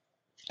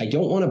 I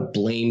don't want to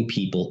blame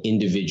people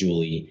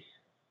individually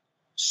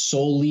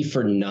solely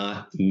for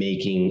not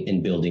making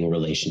and building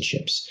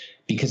relationships.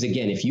 Because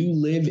again, if you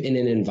live in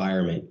an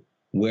environment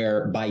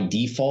where by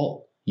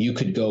default you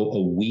could go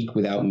a week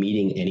without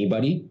meeting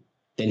anybody,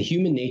 then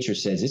human nature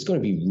says it's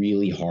going to be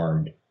really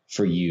hard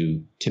for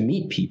you to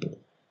meet people.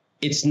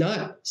 It's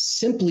not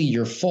simply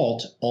your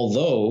fault,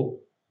 although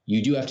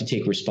you do have to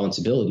take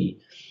responsibility.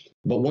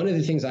 But one of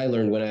the things I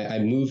learned when I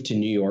moved to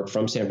New York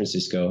from San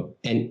Francisco,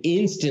 and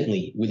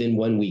instantly within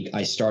 1 week,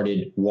 I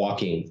started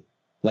walking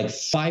like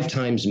 5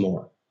 times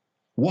more.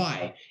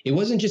 Why? It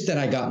wasn't just that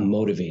I got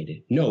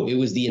motivated. No, it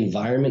was the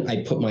environment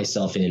I put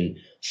myself in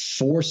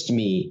forced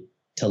me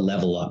to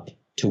level up,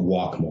 to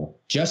walk more,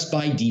 just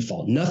by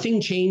default.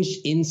 Nothing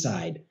changed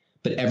inside,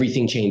 but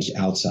everything changed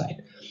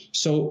outside.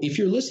 So if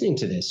you're listening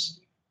to this,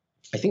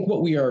 I think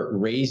what we are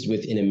raised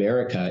with in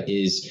America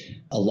is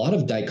a lot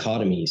of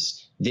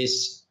dichotomies,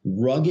 this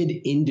rugged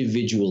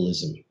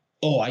individualism.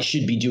 Oh, I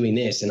should be doing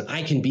this, and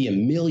I can be a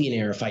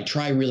millionaire if I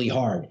try really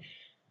hard.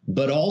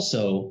 But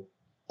also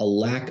a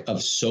lack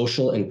of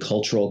social and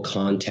cultural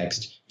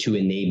context to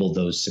enable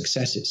those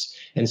successes.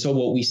 And so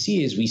what we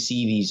see is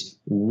these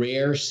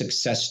rare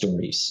success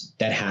stories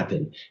that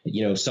happen.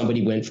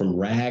 Somebody went from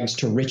rags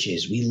to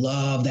riches. We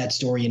love that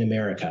story in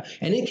America.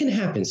 And it can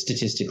happen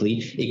statistically.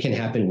 It can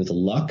happen with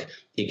luck.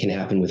 It can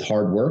happen with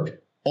hard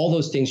work. All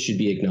those things should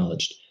be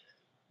acknowledged.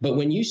 But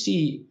when you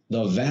see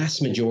the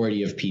vast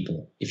majority of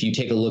people, if you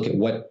take a look at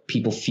what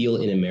people feel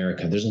in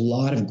America, there's a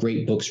lot of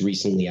great books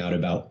recently out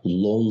about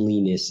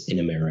loneliness in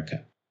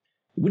America.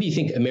 What do you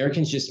think?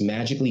 Americans just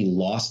magically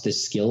lost the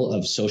skill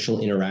of social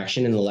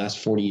interaction in the last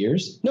 40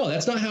 years? No,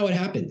 that's not how it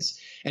happens.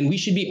 And we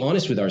should be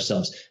honest with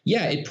ourselves.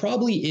 Yeah, it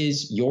probably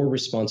is your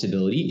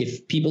responsibility.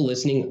 If people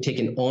listening take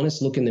an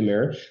honest look in the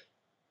mirror,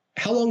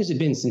 how long has it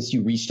been since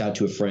you reached out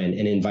to a friend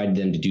and invited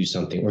them to do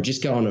something, or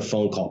just got on a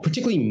phone call,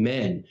 particularly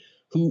men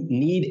who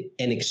need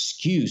an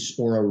excuse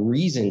or a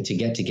reason to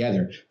get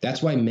together?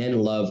 That's why men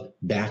love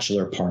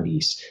bachelor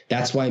parties.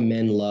 That's why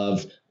men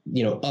love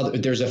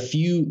there's a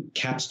few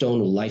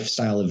capstone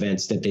lifestyle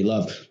events that they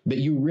love, but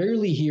you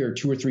rarely hear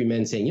 2 or 3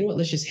 men saying, you know what,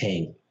 let's just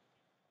hang.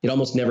 It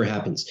almost never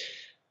happens.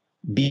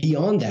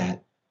 Beyond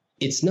that,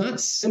 it's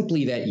not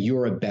simply that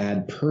you're a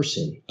bad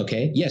person.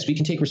 Okay. Yes, we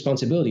can take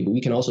responsibility, but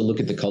we can also look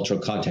at the cultural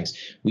context.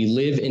 We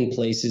live in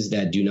places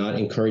that do not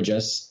encourage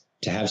us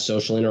to have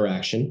social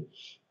interaction.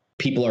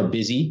 People are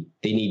busy.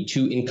 They need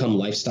 2 income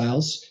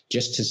lifestyles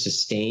just to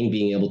sustain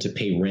being able to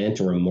pay rent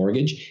or a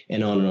mortgage,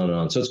 and on and on and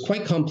on. So it's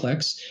quite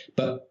complex.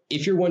 But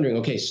if you're wondering,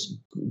 okay,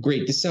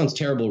 great, this sounds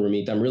terrible,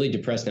 Ramit. I'm really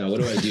depressed now.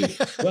 What do I do?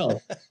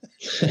 Well,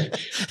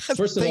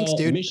 first of all,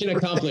 dude. Mission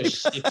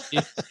accomplished.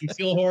 If you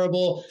feel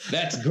horrible,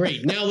 that's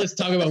great. Now let's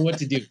talk about what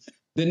to do.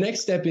 The next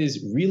step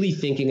is really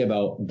thinking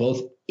about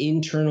both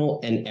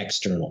internal and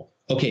external.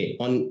 Okay,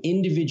 on an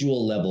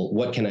individual level,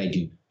 what can I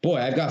do? Boy,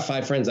 I've got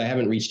 5 friends I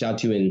haven't reached out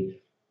to in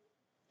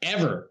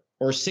ever,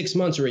 or 6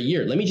 months or a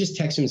year. Let me just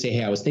text them and say,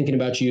 hey, I was thinking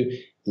about you.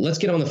 Let's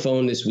get on the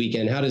phone this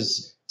weekend. How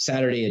does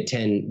Saturday at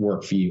 10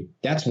 work for you?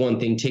 That's one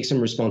thing. Take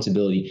some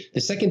responsibility. The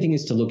second thing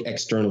is to look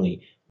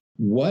externally.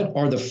 What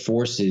are the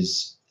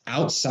forces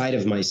outside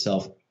of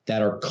myself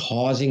that are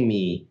causing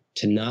me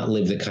to not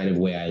live the kind of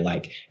way I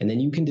like? And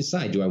then you can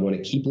decide, do I want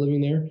to keep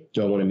living there?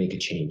 Do I want to make a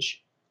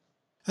change?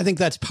 I think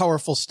that's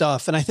powerful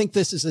stuff. And I think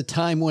this is a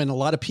time when a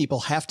lot of people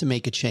have to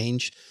make a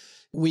change.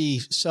 We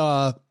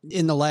saw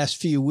in the last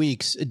few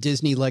weeks,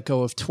 Disney let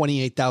go of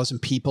 28,000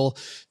 people,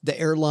 the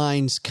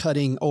airlines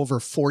cutting over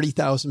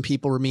 40,000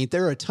 people. Ramit,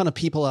 there are a ton of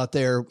people out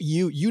there,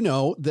 you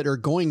know, that are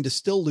going to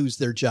still lose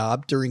their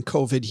job during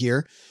COVID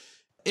here.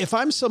 If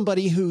I'm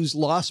somebody who's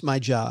lost my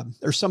job,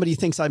 or somebody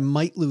thinks I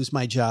might lose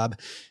my job,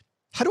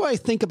 how do I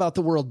think about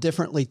the world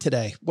differently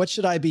today? What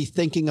should I be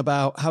thinking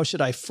about? How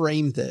should I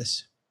frame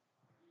this?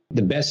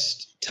 The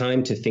best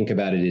time to think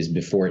about it is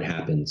before it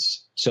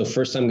happens. So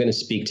first, I'm going to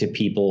speak to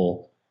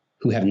people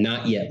who have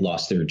not yet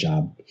lost their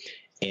job.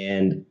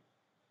 And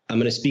I'm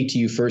going to speak to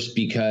you first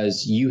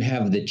because you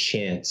have the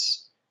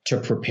chance to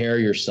prepare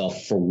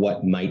yourself for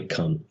what might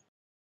come.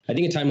 I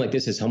think a time like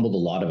this has humbled a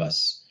lot of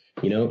us.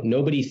 You know,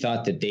 nobody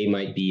thought that they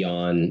might be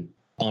on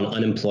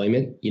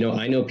unemployment. You know,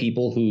 I know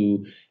people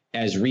who,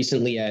 as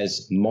recently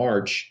as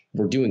March,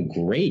 were doing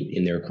great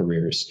in their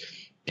careers.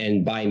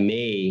 And by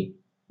May,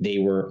 they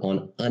were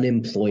on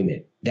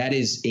unemployment. That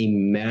is a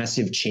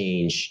massive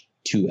change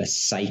to a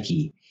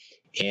psyche.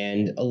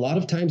 And a lot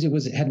of times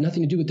it had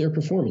nothing to do with their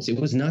performance. It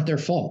was not their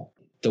fault.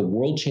 The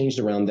world changed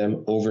around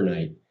them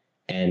overnight,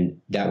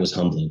 and that was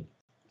humbling.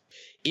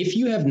 If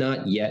you have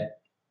not yet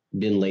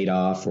been laid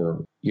off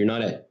or you're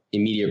not at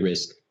immediate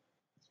risk,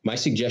 my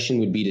suggestion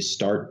would be to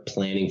start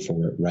planning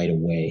for it right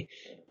away.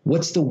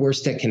 What's the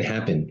worst that can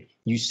happen?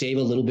 You save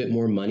a little bit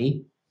more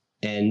money.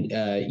 And,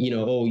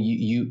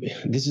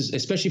 this is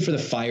especially for the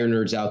fire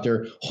nerds out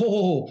there.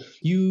 Oh,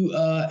 you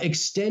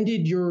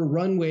extended your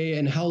runway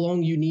and how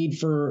long you need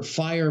for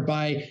fire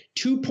by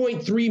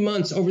 2.3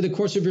 months over the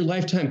course of your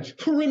lifetime.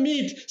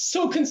 Ramit,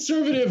 so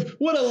conservative.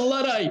 What a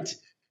Luddite.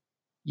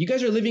 You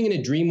guys are living in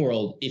a dream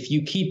world if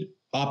you keep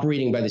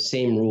operating by the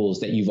same rules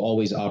that you've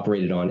always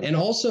operated on, and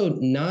also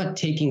not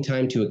taking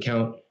time to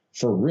account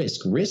for risk.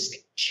 Risk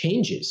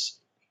changes.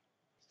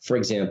 For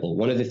example,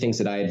 one of the things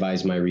that I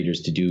advised my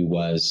readers to do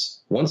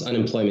was, once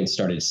unemployment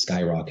started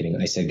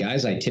skyrocketing, I said,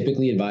 guys, I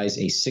typically advise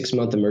a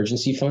 6-month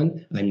emergency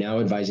fund. I'm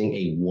now advising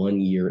a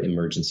 1-year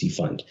emergency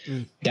fund.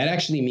 That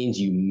actually means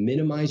you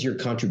minimize your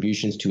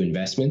contributions to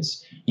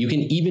investments. You can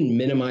even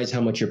minimize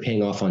how much you're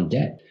paying off on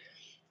debt.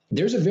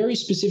 There's a very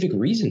specific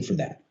reason for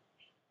that.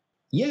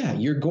 Yeah,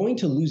 you're going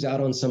to lose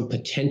out on some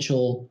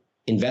potential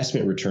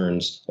investment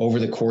returns over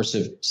the course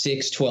of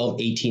 6,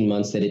 12, 18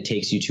 months that it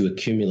takes you to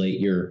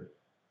accumulate your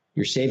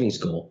savings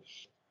goal.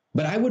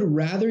 But I would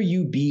rather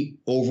you be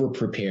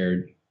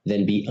over-prepared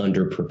than be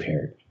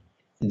under-prepared.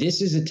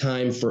 This is a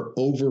time for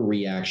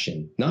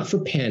overreaction, not for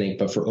panic,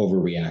 but for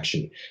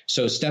overreaction.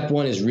 So step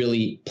 1 is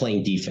really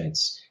playing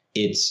defense.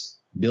 It's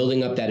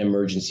building up that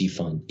emergency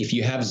fund. If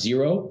you have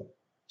 0,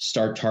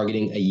 start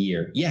targeting a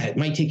year. Yeah, it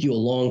might take you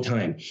a long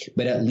time,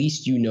 but at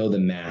least you know the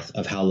math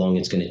of how long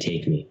it's going to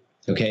take me.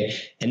 Okay.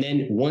 And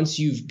then once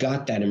you've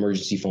got that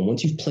emergency fund,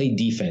 once you've played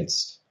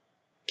defense,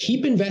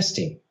 keep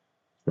investing.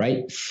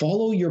 Right?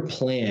 Follow your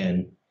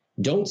plan.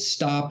 Don't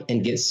stop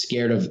and get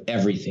scared of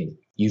everything.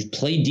 You've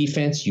played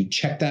defense. You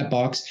check that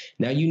box.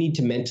 Now you need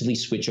to mentally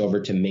switch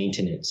over to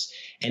maintenance.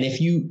 And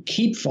if you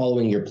keep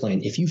following your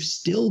plan, if you've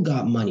still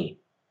got money,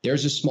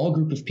 there's a small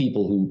group of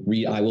people who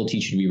read I Will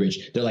Teach You to Be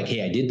Rich. They're like,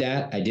 hey, I did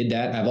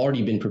that. I've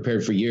already been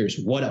prepared for years.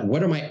 What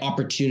are my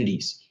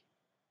opportunities?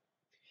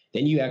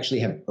 Then you actually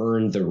have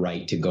earned the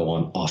right to go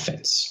on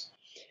offense.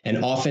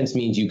 And offense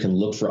means you can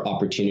look for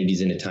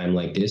opportunities in a time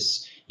like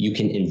this. You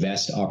can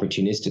invest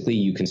opportunistically.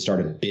 You can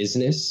start a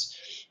business.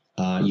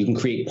 You can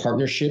create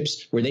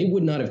partnerships where they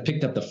would not have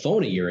picked up the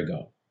phone a year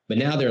ago. But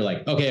now they're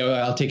like, okay,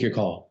 I'll take your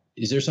call.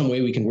 Is there some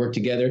way we can work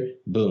together?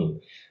 Boom.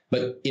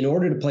 But in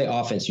order to play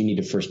offense, you need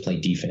to first play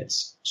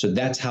defense. So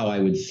that's how I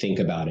would think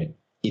about it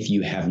if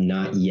you have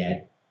not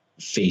yet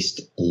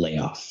faced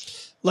layoff.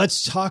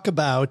 Let's talk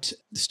about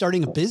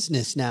starting a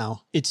business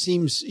now. It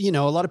seems, a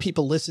lot of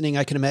people listening,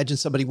 I can imagine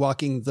somebody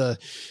walking the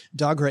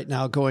dog right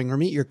now going,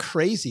 Ramit, you're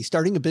crazy,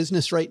 starting a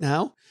business right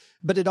now.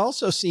 But it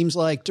also seems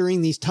like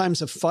during these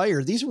times of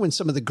fire, these are when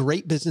some of the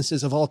great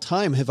businesses of all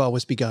time have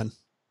always begun.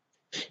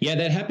 Yeah,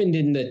 that happened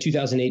in the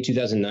 2008,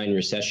 2009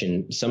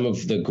 recession. Some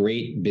of the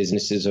great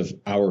businesses of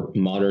our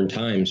modern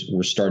times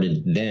were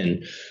started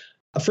then.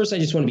 First, I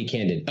just want to be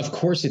candid. Of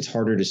course, it's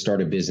harder to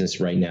start a business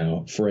right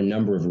now for a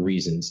number of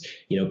reasons.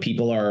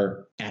 People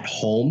are at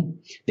home.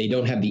 They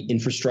don't have the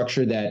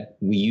infrastructure that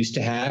we used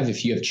to have.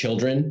 If you have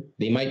children,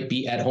 they might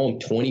be at home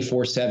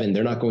 24/7.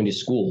 They're not going to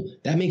school.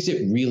 That makes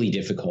it really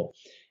difficult.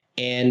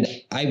 And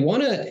I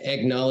want to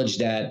acknowledge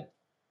that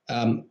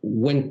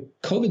when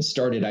COVID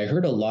started, I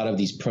heard a lot of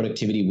these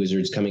productivity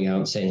wizards coming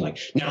out saying like,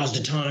 now's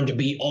the time to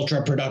be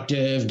ultra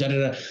productive. Da,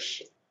 da, da.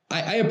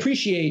 I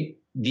appreciate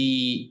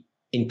the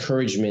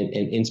encouragement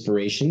and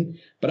inspiration,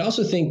 but I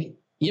also think,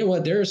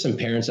 there are some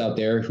parents out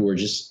there who are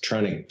just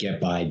trying to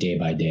get by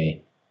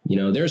day.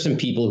 There are some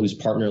people whose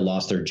partner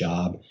lost their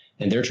job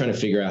and they're trying to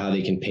figure out how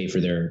they can pay for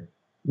their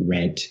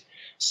rent.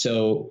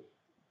 So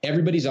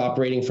everybody's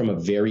operating from a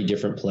very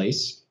different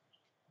place.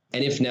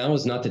 And if now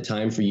is not the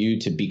time for you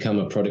to become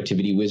a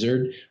productivity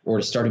wizard or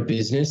to start a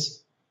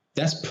business,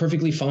 that's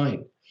perfectly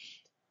fine.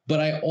 But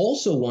I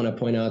also want to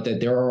point out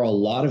that there are a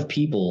lot of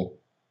people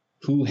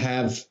who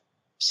have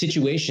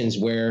situations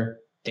where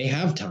they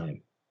have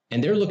time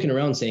and they're looking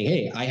around saying,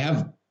 hey, I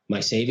have my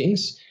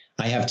savings.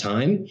 I have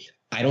time.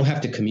 I don't have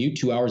to commute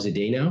 2 hours a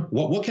day now.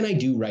 What can I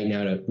do right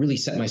now to really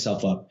set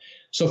myself up?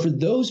 So for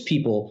those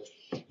people,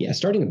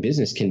 starting a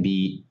business can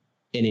be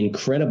an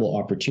incredible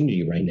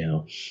opportunity right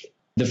now.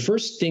 The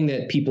first thing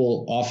that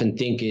people often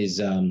think is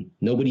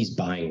nobody's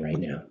buying right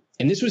now.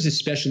 And this was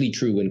especially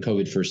true when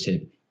COVID first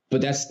hit,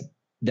 but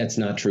that's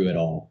not true at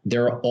all.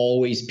 There are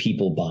always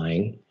people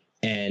buying.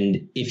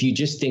 And if you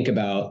just think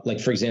about, like,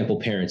 for example,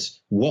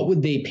 parents, what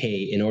would they pay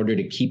in order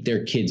to keep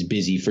their kids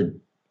busy for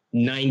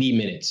 90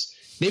 minutes?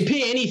 They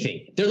pay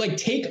anything. They're like,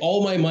 take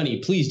all my money,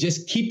 please.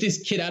 Just keep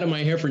this kid out of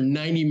my hair for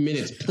 90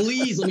 minutes.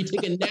 Please, let me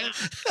take a nap.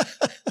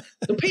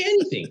 They'll pay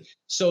anything.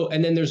 So,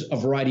 and then there's a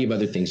variety of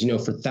other things.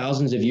 For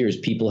thousands of years,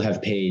 people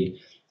have paid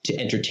to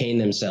entertain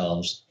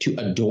themselves, to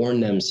adorn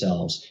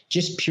themselves,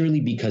 just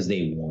purely because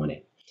they want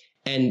it.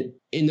 And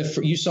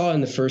you saw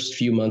in the first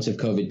few months of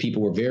COVID,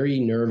 people were very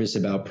nervous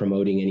about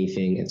promoting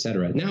anything, et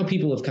cetera. Now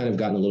people have kind of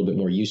gotten a little bit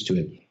more used to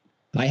it.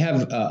 I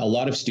have a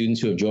lot of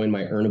students who have joined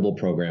my Earnable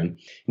program.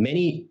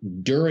 Many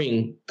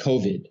during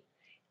COVID,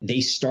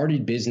 they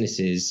started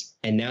businesses,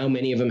 and now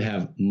many of them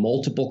have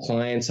multiple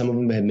clients. Some of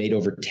them have made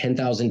over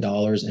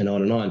 $10,000 and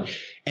on and on.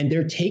 And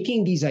they're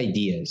taking these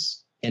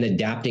ideas and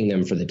adapting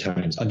them for the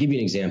times. I'll give you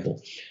an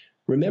example.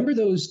 Remember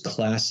those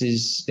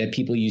classes that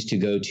people used to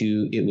go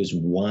to? It was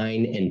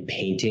wine and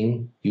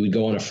painting. You would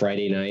go on a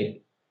Friday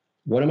night.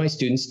 One of my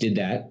students did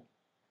that,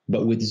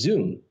 but with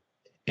Zoom.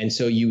 And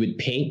so you would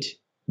paint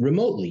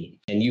remotely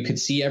and you could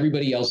see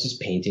everybody else's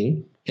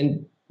painting.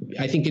 And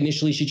I think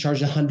initially she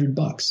charged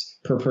 $100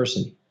 per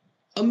person.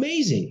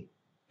 Amazing.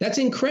 That's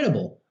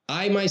incredible.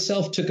 I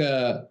myself took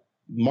a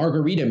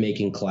margarita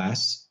making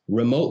class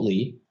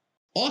remotely.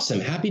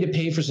 Awesome. Happy to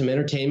pay for some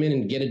entertainment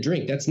and get a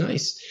drink. That's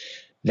nice.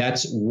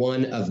 That's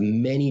one of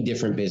many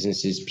different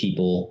businesses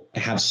people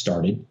have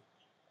started.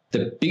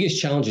 The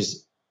biggest challenge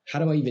is, how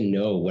do I even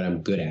know what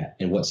I'm good at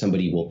and what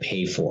somebody will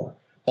pay for?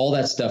 All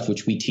that stuff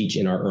which we teach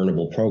in our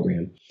Earnable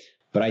program.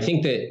 But I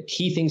think that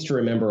key things to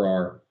remember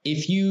are,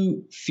 if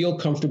you feel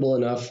comfortable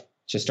enough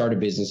to start a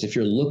business, if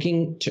you're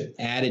looking to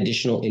add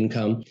additional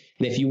income,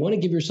 and if you want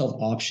to give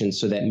yourself options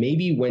so that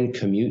maybe when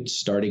commutes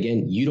start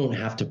again, you don't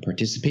have to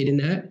participate in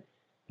that,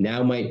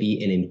 now might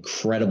be an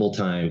incredible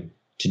time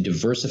to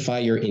diversify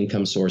your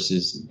income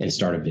sources and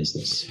start a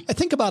business. I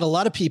think about a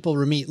lot of people,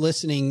 Ramit,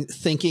 listening,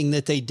 thinking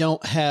that they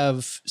don't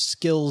have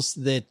skills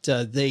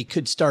that they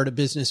could start a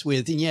business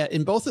with. And yet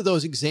in both of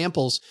those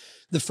examples,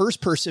 the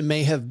first person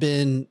may have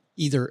been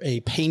either a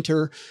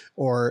painter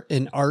or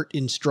an art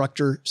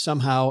instructor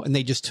somehow, and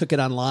they just took it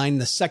online.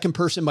 The second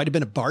person might have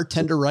been a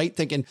bartender, right?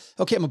 Thinking,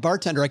 okay, I'm a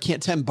bartender. I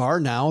can't tend bar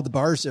now. The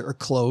bars are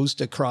closed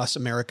across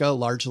America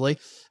largely.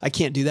 I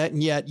can't do that.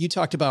 And yet you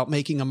talked about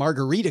making a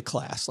margarita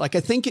class. Like,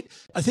 I think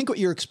what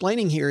you're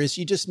explaining here is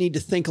you just need to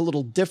think a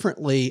little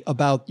differently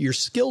about your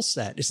skill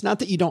set. It's not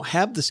that you don't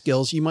have the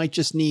skills. You might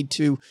just need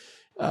to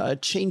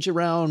change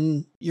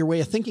around your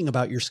way of thinking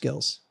about your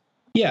skills.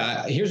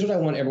 Yeah, here's what I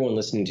want everyone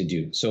listening to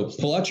do. So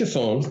pull out your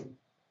phone.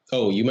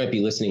 Oh, you might be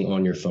listening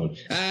on your phone.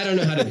 I don't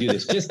know how to do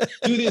this. Just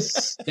do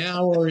this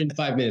now or in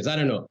 5 minutes. I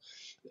don't know.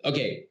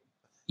 Okay,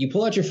 you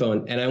pull out your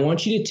phone and I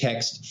want you to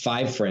text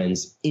 5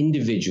 friends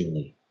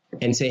individually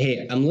and say,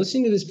 hey, I'm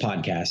listening to this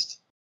podcast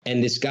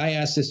and this guy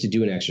asked us to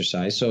do an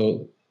exercise.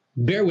 So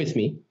bear with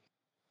me.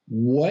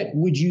 What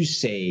would you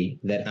say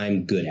that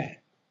I'm good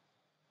at?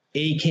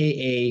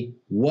 AKA,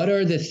 what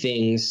are the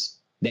things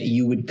that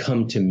you would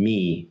come to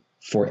me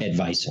for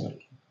advice on?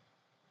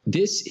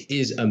 This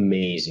is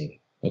amazing.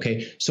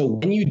 Okay. So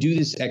when you do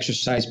this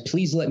exercise,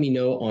 please let me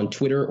know on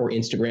Twitter or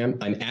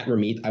Instagram. I'm at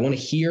Ramit. I want to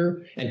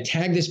hear and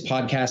tag this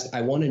podcast.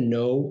 I want to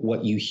know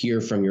what you hear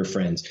from your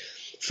friends.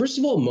 First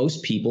of all,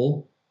 most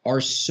people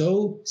are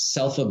so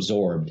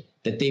self-absorbed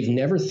that they've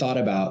never thought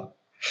about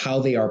how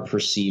they are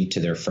perceived to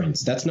their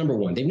friends. That's number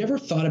one. They've never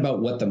thought about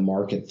what the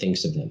market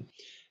thinks of them.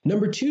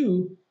 Number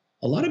two,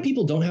 a lot of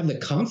people don't have the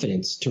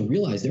confidence to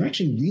realize they're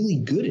actually really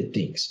good at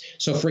things.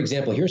 So for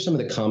example, here's some of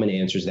the common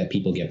answers that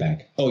people get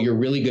back. Oh, you're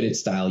really good at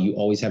style. You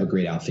always have a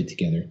great outfit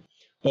together.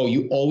 Oh,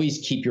 you always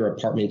keep your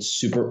apartment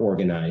super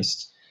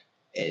organized.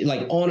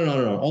 Like on and on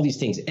and on, all these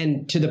things.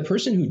 And to the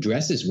person who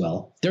dresses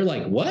well, they're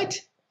like, what?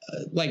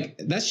 Like,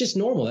 that's just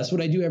normal. That's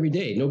what I do every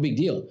day. No big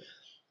deal.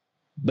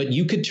 But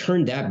you could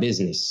turn that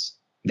business,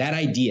 that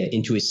idea,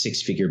 into a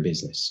 6-figure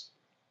business.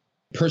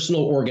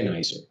 Personal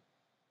organizer.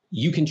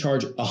 You can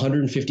charge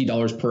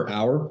 $150 per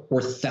hour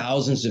or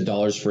thousands of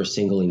dollars for a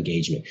single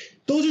engagement.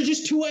 Those are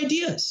just 2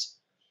 ideas.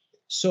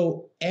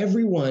 So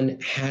everyone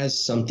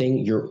has something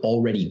you're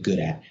already good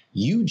at.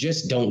 You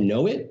just don't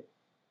know it.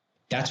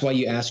 That's why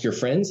you ask your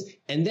friends.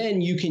 And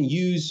then you can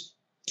use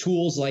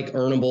tools like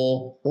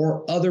Earnable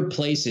or other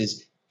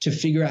places to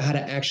figure out how to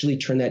actually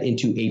turn that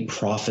into a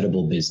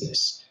profitable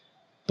business.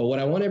 But what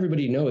I want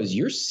everybody to know is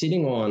you're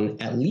sitting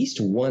on at least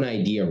one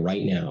idea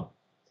right now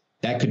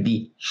that could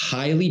be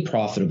highly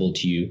profitable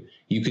to you.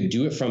 You could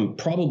do it from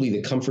probably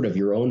the comfort of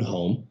your own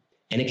home,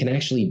 and it can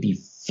actually be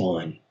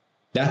fun.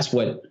 That's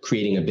what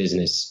creating a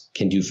business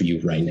can do for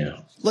you right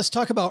now. Let's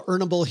talk about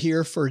Earnable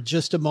here for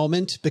just a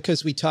moment,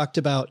 because we talked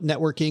about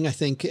networking, I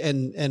think,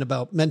 and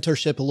about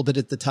mentorship a little bit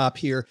at the top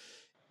here.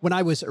 When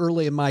I was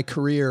early in my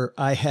career,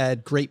 I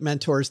had great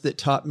mentors that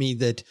taught me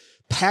that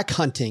pack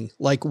hunting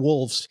like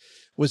wolves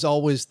was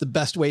always the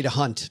best way to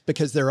hunt,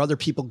 because there are other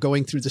people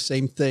going through the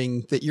same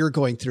thing that you're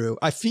going through.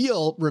 I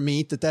feel,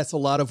 Ramit, that that's a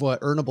lot of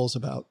what Earnable's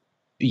about.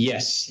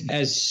 Yes.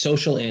 As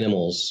social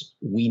animals,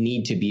 we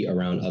need to be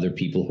around other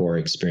people who are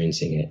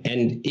experiencing it.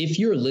 And if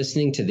you're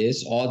listening to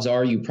this, odds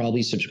are you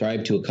probably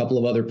subscribe to a couple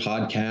of other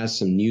podcasts,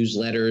 some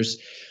newsletters.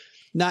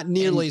 Not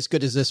nearly as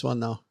good as this one,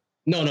 though.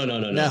 No.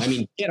 I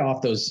mean, get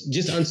off those.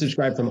 Just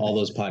unsubscribe from all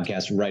those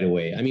podcasts right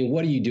away. I mean,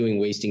 what are you doing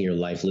wasting your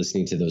life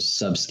listening to those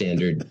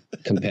substandard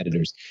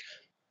competitors?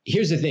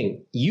 Here's the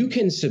thing. You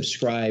can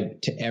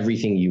subscribe to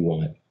everything you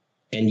want,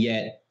 and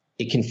yet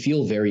it can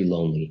feel very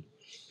lonely.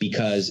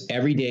 Because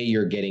every day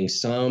you're getting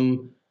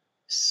some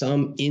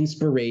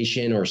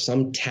inspiration or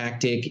some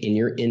tactic in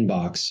your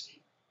inbox.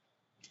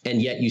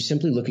 And yet you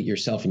simply look at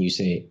yourself and you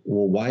say,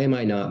 well, why am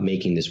I not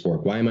making this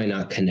work? Why am I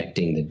not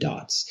connecting the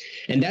dots?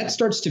 And that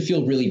starts to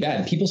feel really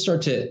bad. People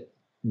start to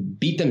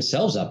beat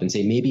themselves up and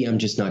say, maybe I'm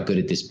just not good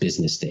at this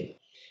business thing.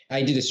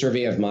 I did a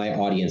survey of my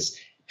audience.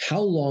 How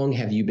long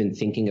have you been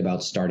thinking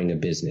about starting a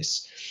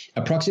business?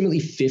 Approximately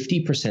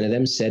 50% of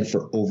them said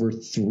for over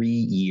 3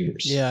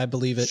 years. Yeah, I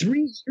believe it.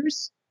 3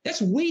 years? That's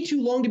way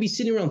too long to be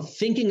sitting around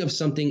thinking of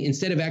something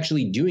instead of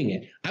actually doing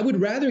it. I would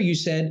rather you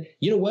said,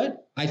 you know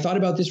what? I thought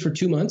about this for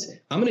 2 months.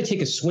 I'm going to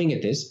take a swing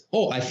at this.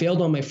 Oh, I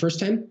failed on my first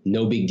time.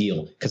 No big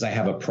deal, because I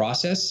have a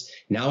process.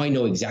 Now I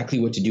know exactly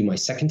what to do my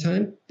second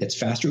time. That's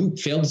faster. Ooh,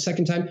 failed the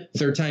second time.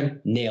 Third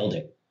time, nailed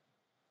it.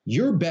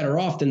 You're better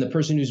off than the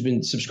person who's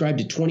been subscribed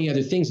to 20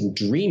 other things and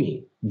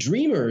dreaming.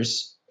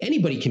 Dreamers,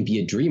 anybody can be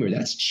a dreamer.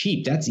 That's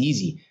cheap. That's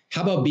easy.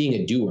 How about being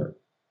a doer?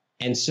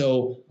 And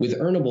so with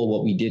Earnable,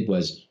 what we did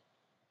was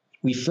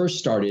we first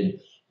started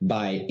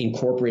by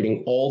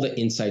incorporating all the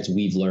insights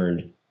we've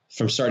learned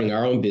from starting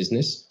our own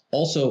business,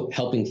 also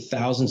helping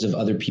thousands of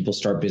other people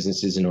start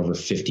businesses in over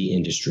 50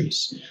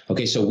 industries.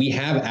 Okay, so we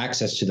have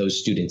access to those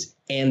students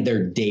and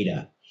their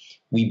data.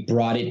 We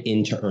brought it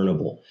into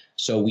Earnable.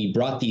 So we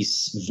brought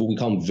these, what we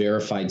call them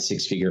verified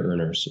 6-figure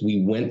earners.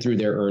 We went through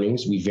their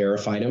earnings, we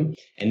verified them,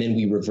 and then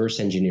we reverse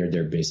engineered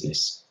their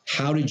business.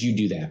 How did you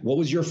do that? What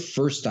was your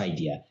first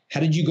idea? How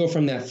did you go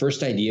from that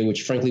first idea,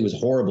 which frankly was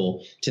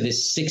horrible, to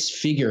this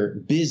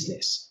 6-figure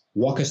business?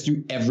 Walk us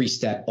through every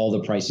step, all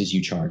the prices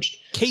you charged.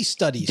 Case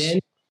studies. Then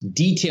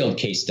detailed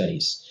case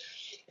studies.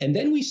 And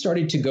then we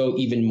started to go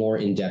even more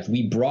in depth.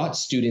 We brought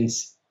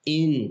students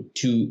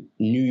into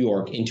New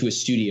York, into a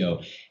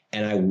studio,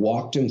 and I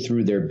walked them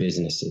through their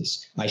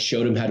businesses. I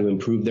showed them how to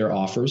improve their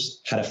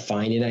offers, how to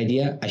find an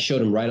idea. I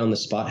showed them right on the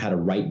spot how to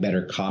write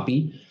better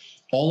copy.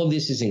 All of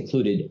this is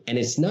included. And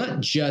it's not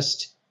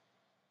just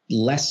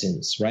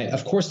lessons, right?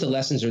 Of course, the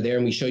lessons are there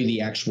and we show you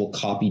the actual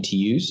copy to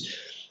use,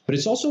 but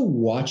it's also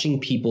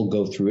watching people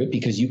go through it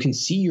because you can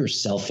see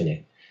yourself in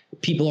it.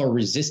 People are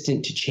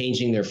resistant to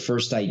changing their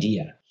first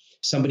idea.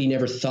 Somebody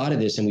never thought of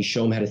this and we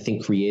show them how to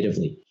think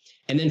creatively.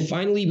 And then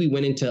finally, we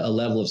went into a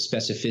level of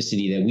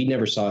specificity that we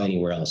never saw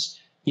anywhere else.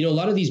 You know, a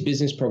lot of these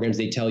business programs,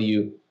 they tell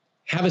you,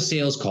 have a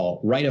sales call,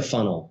 write a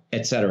funnel,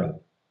 etc.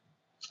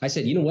 I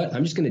said, you know what?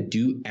 I'm just going to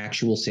do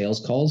actual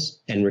sales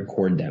calls and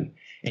record them.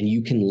 And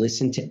you can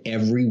listen to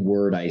every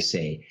word I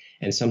say.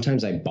 And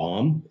sometimes I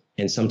bomb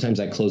and sometimes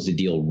I close the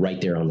deal right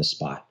there on the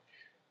spot.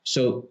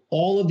 So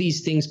all of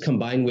these things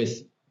combined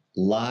with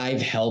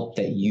live help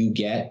that you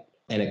get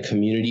and a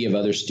community of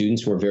other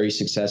students who are very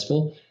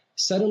successful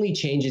suddenly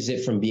changes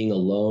it from being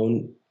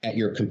alone at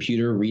your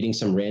computer reading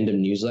some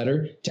random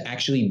newsletter to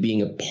actually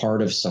being a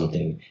part of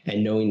something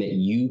and knowing that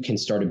you can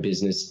start a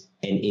business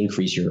and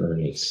increase your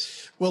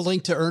earnings. We'll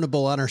link to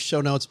Earnable on our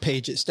show notes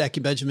page at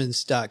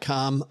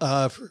stackingbenjamins.com.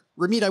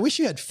 Ramit, I wish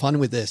you had fun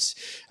with this.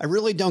 I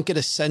really don't get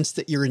a sense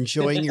that you're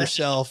enjoying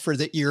yourself or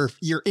that you're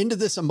into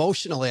this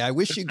emotionally. I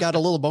wish you got a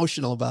little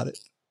emotional about it.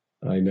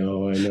 I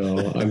know. I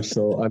have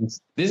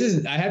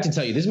to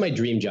tell you, this is my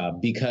dream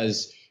job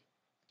because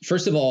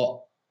first of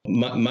all,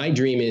 my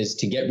dream is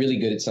to get really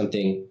good at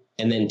something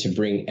and then to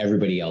bring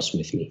everybody else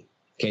with me.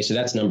 Okay. So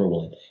that's number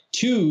one.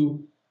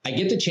 Two, I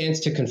get the chance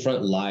to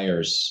confront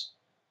liars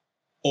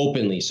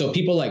openly. So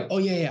people are like, oh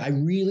yeah, I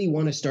really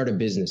want to start a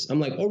business. I'm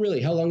like, oh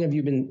really? How long have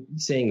you been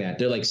saying that?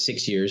 They're like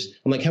 6 years.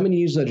 I'm like, how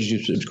many newsletters do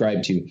you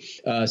subscribe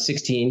to?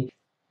 16.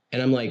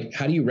 And I'm like,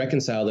 how do you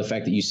reconcile the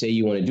fact that you say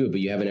you want to do it, but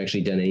you haven't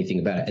actually done anything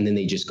about it? And then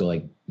they just go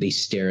like, they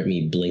stare at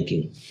me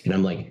blinking. And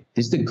I'm like,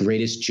 this is the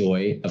greatest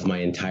joy of my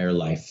entire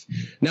life.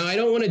 Now, I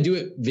don't want to do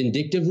it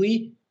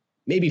vindictively,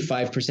 maybe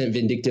 5%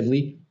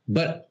 vindictively,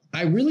 but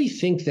I really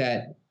think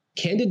that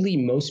candidly,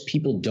 most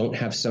people don't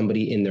have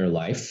somebody in their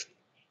life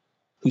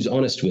who's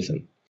honest with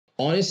them.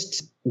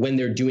 Honest when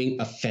they're doing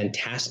a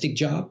fantastic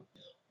job.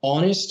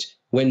 Honest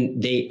when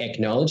they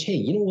acknowledge, hey,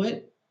 you know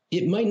what?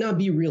 It might not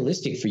be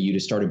realistic for you to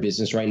start a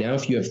business right now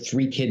if you have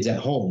 3 kids at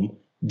home.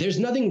 There's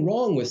nothing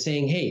wrong with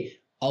saying, hey,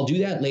 I'll do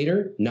that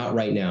later, not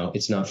right now.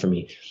 It's not for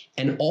me.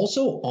 And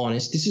also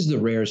honest, this is the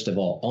rarest of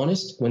all.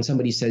 Honest when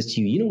somebody says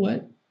to you, you know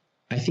what?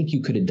 I think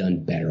you could have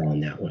done better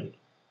on that one.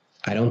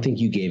 I don't think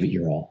you gave it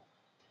your all.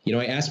 You know,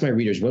 I asked my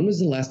readers, when was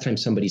the last time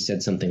somebody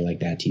said something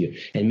like that to you?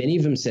 And many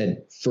of them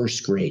said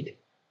first grade.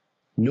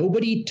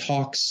 Nobody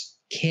talks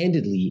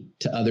candidly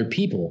to other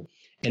people.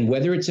 And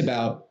whether it's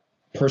about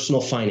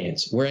personal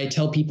finance, where I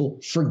tell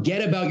people,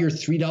 forget about your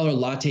 $3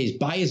 lattes,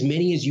 buy as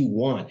many as you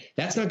want.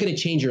 That's not going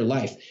to change your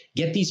life.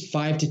 Get these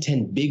 5 to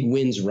 10 big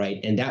wins right,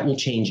 and that will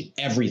change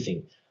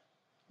everything.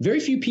 Very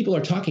few people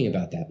are talking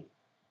about that.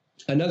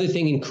 Another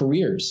thing in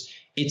careers,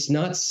 it's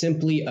not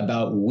simply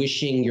about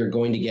wishing you're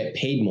going to get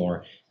paid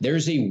more.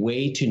 There's a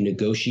way to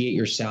negotiate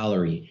your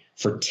salary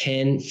for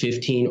 $10,000,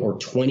 $15,000, or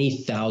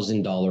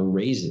 $20,000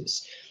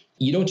 raises.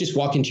 You don't just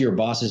walk into your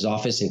boss's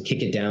office and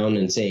kick it down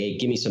and say, hey,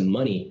 give me some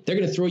money. They're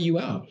going to throw you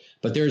out.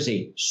 But there's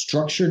a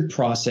structured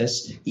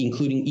process,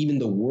 including even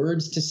the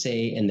words to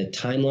say and the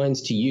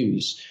timelines to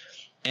use.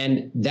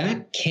 And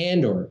that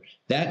candor,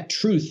 that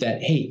truth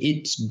that, hey,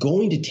 it's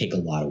going to take a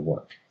lot of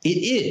work. It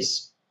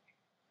is,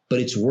 but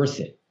it's worth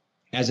it,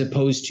 as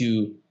opposed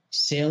to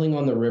sailing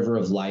on the river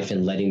of life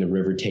and letting the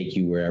river take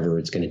you wherever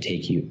it's going to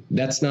take you.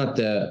 That's not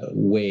the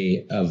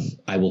way of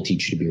I will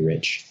teach you to be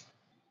rich.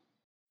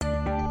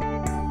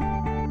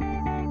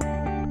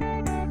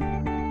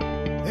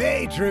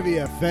 Hey,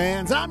 trivia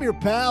fans, I'm your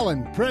pal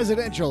and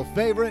presidential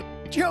favorite,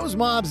 Joe's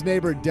mom's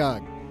neighbor,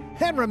 Doug.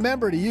 And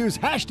remember to use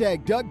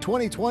hashtag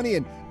Doug2020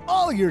 in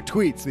all your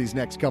tweets these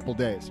next couple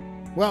days.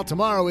 Well,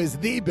 tomorrow is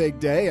the big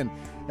day, and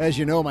as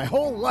you know, my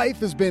whole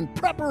life has been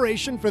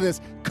preparation for this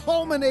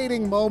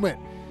culminating moment.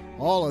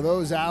 All of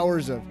those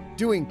hours of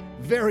doing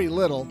very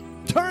little.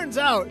 Turns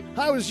out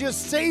I was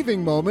just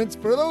saving moments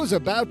for those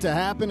about to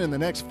happen in the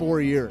next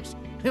 4 years.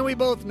 And we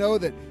both know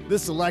that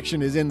this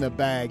election is in the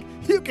bag.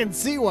 You can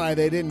see why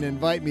they didn't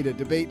invite me to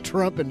debate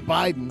Trump and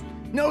Biden.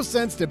 No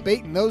sense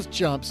debating those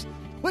chumps.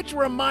 Which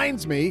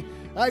reminds me,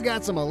 I've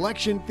got some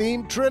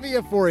election-themed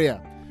trivia for you.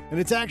 And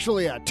it's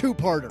actually a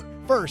two-parter.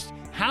 First,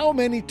 how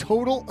many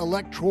total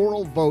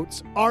electoral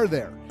votes are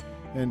there?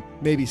 And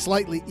maybe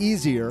slightly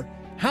easier,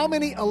 how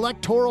many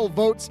electoral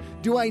votes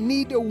do I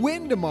need to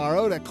win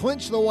tomorrow to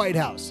clinch the White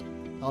House?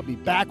 I'll be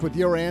back with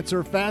your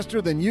answer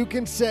faster than you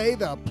can say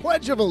the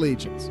Pledge of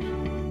Allegiance.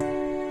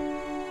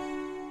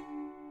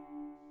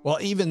 Well,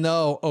 even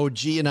though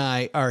OG and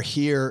I are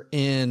here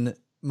in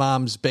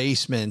Mom's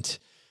basement,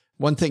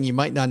 one thing you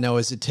might not know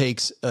is it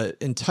takes an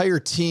entire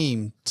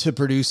team to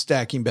produce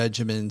Stacking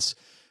Benjamins,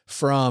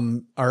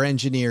 from our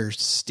engineer,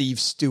 Steve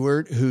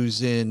Stewart,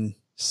 who's in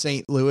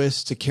St.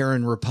 Louis, to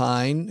Karen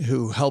Rapine,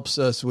 who helps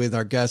us with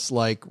our guests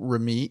like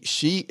Ramit.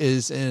 She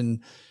is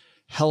in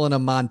Helena,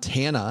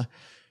 Montana.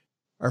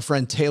 Our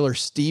friend Taylor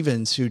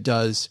Stevens, who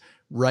does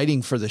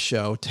writing for the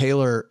show.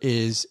 Taylor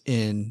is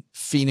in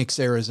Phoenix,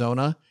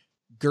 Arizona.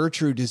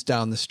 Gertrude is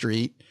down the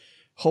street.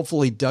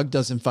 Hopefully Doug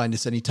doesn't find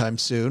us anytime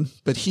soon,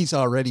 but he's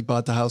already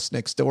bought the house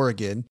next door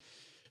again.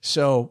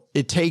 So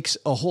it takes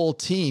a whole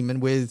team,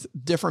 and with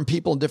different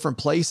people in different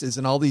places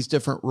and all these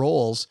different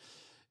roles,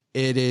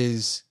 it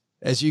is,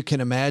 as you can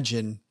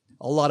imagine,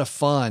 a lot of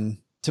fun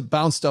to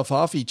bounce stuff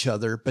off each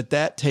other, but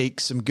that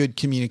takes some good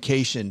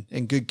communication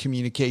and good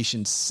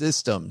communication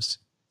systems.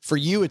 For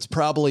you, it's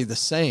probably the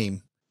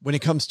same when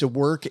it comes to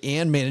work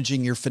and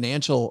managing your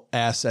financial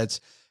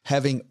assets.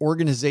 Having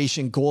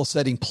organization, goal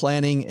setting,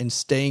 planning, and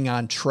staying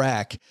on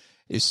track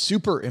is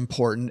super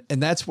important.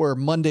 And that's where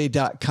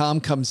Monday.com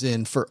comes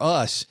in for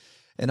us.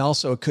 And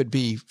also it could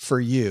be for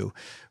you.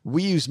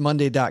 We use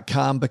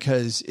Monday.com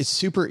because it's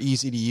super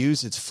easy to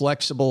use. It's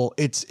flexible.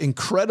 It's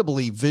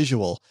incredibly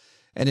visual.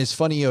 And it's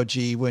funny,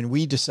 OG, when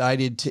we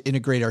decided to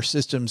integrate our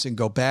systems and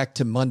go back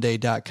to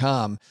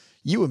Monday.com,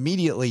 you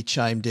immediately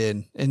chimed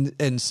in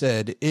and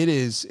said it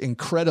is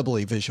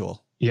incredibly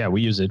visual. Yeah,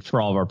 we use it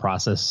for all of our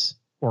process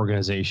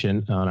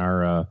organization on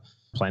our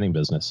planning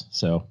business.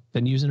 So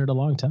been using it a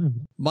long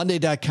time.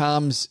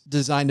 Monday.com's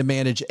designed to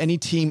manage any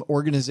team,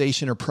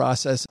 organization, or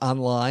process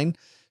online.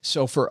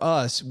 So for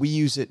us, we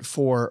use it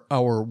for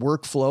our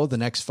workflow, the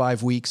next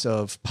 5 weeks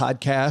of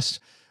podcast,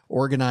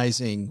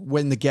 organizing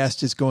when the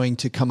guest is going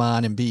to come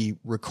on and be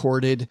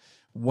recorded,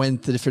 when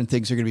the different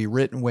things are going to be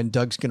written, when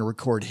Doug's going to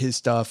record his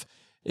stuff.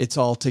 It's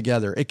all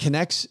together. It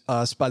connects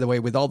us, by the way,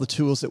 with all the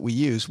tools that we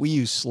use. We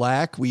use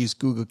Slack, we use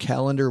Google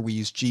Calendar, we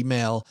use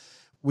Gmail,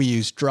 we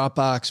use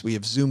Dropbox, we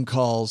have Zoom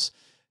calls.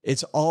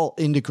 It's all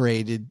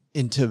integrated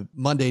into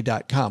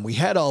Monday.com. We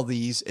had all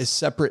these as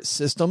separate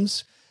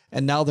systems,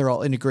 and now they're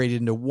all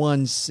integrated into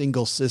one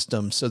single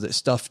system so that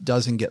stuff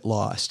doesn't get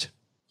lost,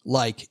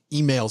 like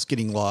emails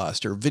getting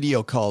lost or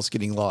video calls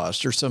getting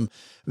lost or some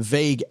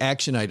vague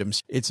action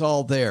items. It's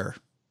all there.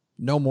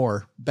 No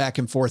more back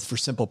and forth for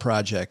simple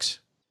projects.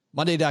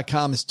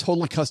 Monday.com is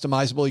totally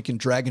customizable. You can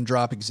drag and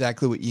drop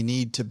exactly what you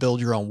need to build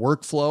your own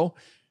workflow.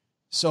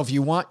 So if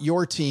you want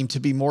your team to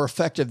be more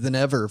effective than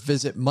ever,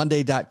 visit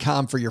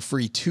Monday.com for your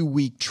free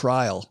 2-week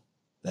trial.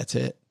 That's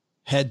it.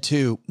 Head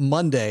to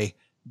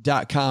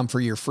Monday.com for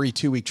your free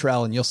 2-week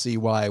trial, and you'll see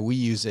why we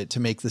use it to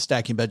make the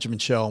Stacking Benjamin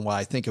show and why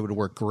I think it would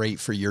work great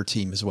for your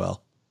team as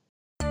well.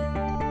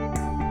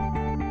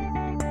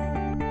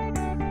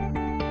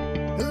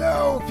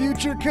 Hello,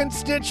 future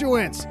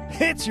constituents.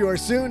 It's your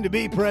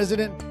soon-to-be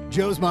president,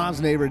 Joe's mom's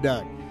neighbor,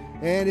 Doug.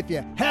 And if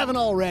you haven't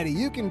already,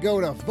 you can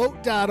go to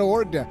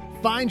vote.org to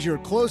find your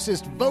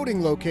closest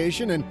voting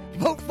location and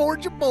vote for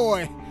your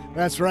boy.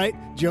 That's right,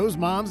 Joe's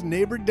mom's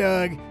neighbor,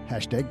 Doug.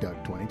 Hashtag Doug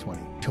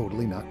 2020.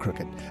 Totally not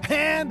crooked.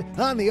 And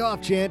on the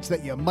off chance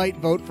that you might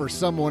vote for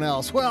someone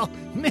else, well,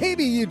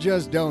 maybe you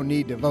just don't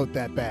need to vote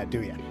that bad,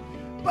 do you?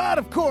 But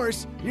of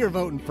course, you're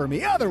voting for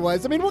me.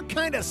 Otherwise, what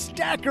kind of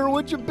stacker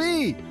would you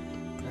be?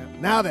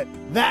 Now that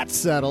that's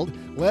settled,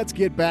 let's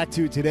get back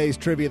to today's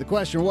trivia. The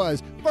question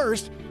was,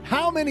 first,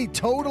 how many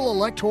total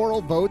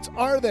electoral votes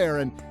are there?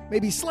 And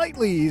maybe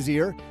slightly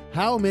easier,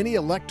 how many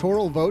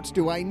electoral votes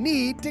do I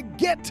need to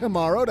get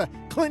tomorrow to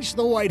clinch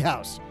the White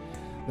House?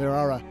 There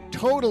are a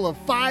total of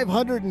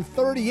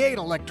 538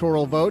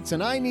 electoral votes,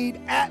 and I need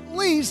at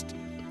least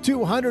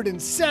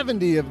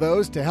 270 of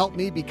those to help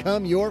me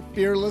become your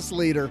fearless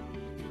leader.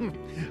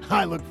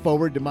 I look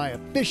forward to my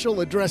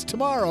official address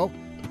tomorrow,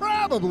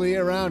 probably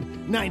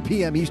around 9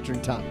 p.m.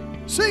 Eastern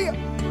Time. See ya!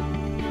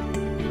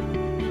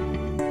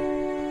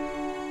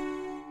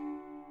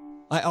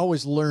 I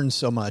always learn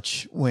so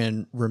much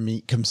when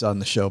Ramit comes on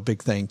the show.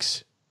 Big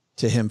thanks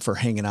to him for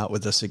hanging out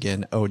with us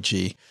again, OG.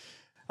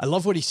 I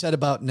love what he said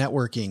about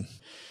networking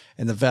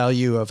and the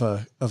value of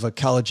a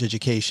college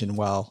education.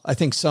 While I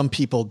think some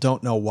people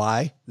don't know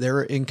why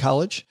they're in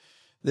college,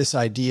 this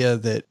idea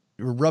that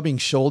rubbing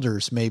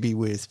shoulders maybe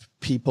with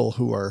people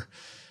who are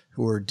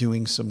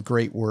doing some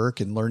great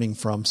work and learning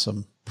from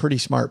some pretty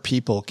smart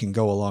people can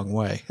go a long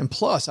way. And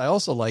plus, I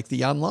also like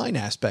the online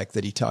aspect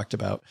that he talked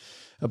about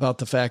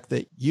the fact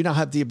that you now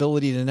have the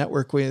ability to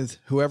network with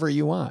whoever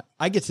you want.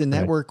 I get to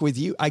network with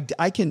you. I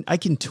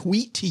can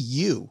tweet to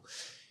you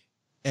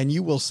and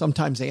you will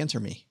sometimes answer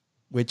me,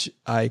 which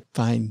I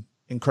find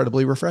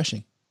incredibly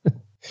refreshing.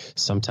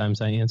 Sometimes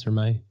I answer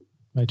my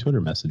Twitter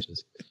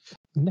messages.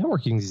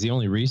 Networking is the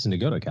only reason to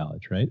go to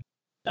college, right?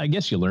 I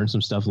guess you learn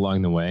some stuff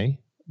along the way,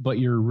 but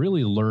you're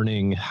really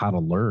learning how to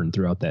learn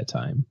throughout that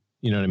time.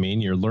 You know what I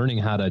mean? You're learning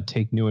how to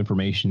take new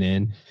information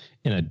in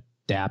and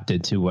adapt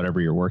it to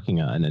whatever you're working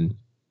on. And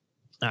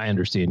I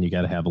understand you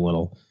got to have a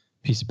little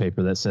piece of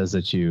paper that says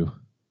that you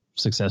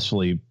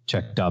successfully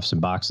checked off some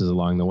boxes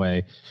along the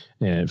way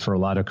for a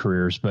lot of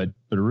careers, but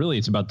really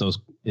it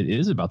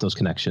is about those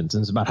connections,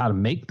 and it's about how to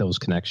make those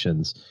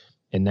connections.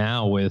 And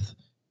now with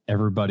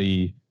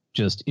everybody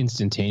just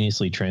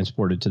instantaneously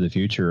transported to the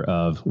future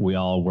of we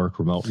all work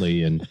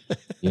remotely and,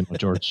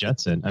 George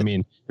Jetson,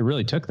 it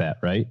really took that,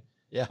 right?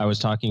 Yeah. I was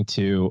talking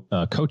to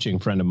a coaching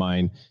friend of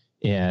mine,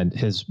 and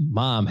his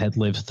mom had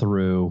lived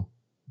through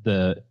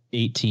the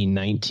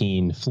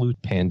 1819 flu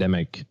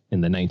pandemic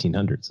in the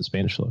 1900s, the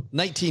Spanish flu.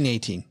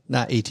 1918,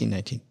 not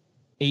 1819.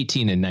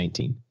 18 and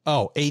 19.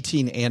 Oh,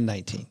 18 and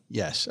 19.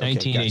 Yes. Okay,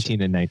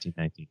 1918 and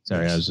 1919.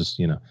 Sorry, yes. I was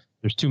just,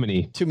 there's too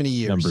many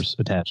years numbers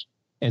attached.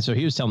 And so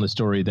he was telling the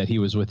story that he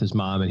was with his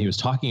mom, and he was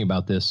talking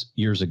about this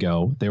years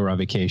ago. They were on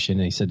vacation,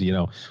 and he said,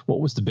 what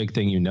was the big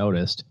thing you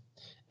noticed?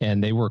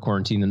 And they were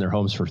quarantined in their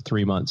homes for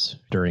 3 months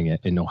during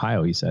it in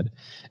Ohio, he said.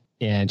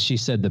 And she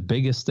said the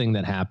biggest thing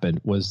that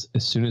happened was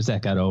as soon as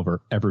that got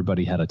over,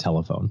 everybody had a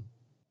telephone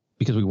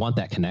because we want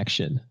that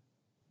connection.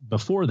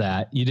 Before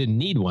that, you didn't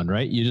need one,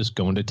 right? You just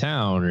go into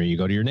town or you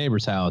go to your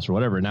neighbor's house or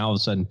whatever. Now all of a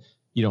sudden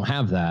you don't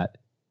have that.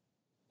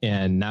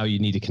 And now you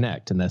need to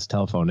connect, and that's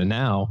telephone. And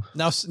now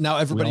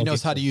everybody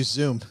knows how to use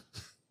Zoom.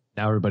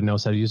 Now everybody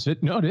knows how to use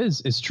it. No, it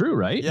is. It's true,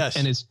 right? Yes.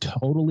 And it's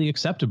totally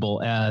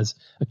acceptable as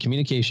a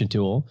communication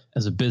tool,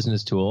 as a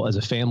business tool, as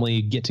a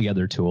family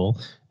get-together tool,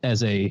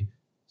 as a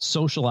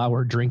social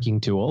hour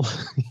drinking tool.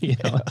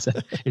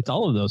 It's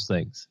all of those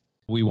things.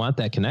 We want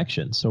that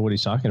connection. So what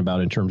he's talking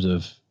about in terms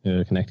of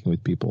connecting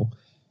with people,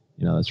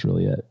 that's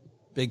really it.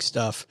 Big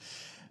stuff.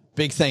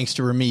 Big thanks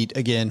to Ramit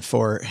again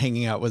for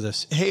hanging out with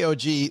us. Hey,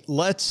 OG,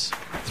 let's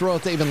throw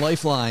out the Avon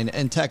Lifeline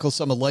and tackle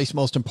some of life's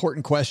most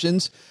important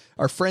questions.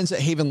 Our friends at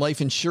Haven Life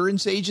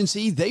Insurance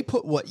Agency, they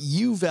put what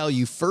you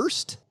value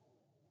first.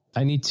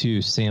 I need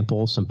to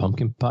sample some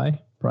pumpkin pie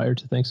prior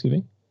to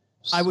Thanksgiving.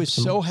 I was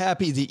so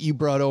happy that you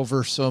brought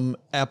over some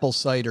apple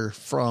cider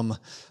from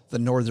the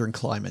northern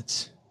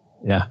climates.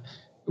 Yeah,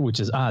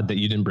 which is odd that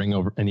you didn't bring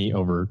any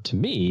over to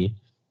me,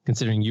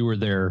 considering you were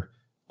there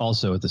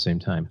also at the same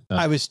time.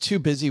 I was too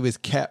busy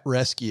with cat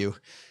rescue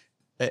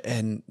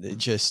and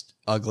just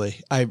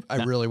ugly. I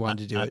really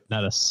wanted to do it.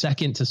 Not a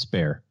second to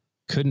spare.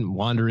 Couldn't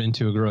wander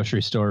into a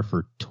grocery store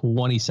for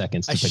 20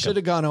 seconds. I should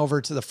have gone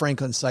over to the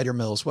Franklin Cider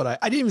Mills. I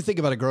didn't even think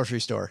about a grocery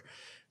store.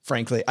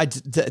 Frankly, I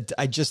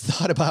just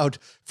thought about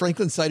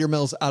Franklin Cider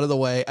Mills out of the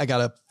way. I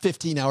got a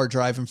 15-hour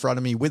drive in front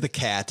of me with a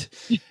cat.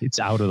 It's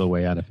out of the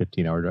way on a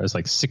 15-hour drive. It's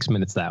like 6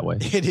 minutes that way.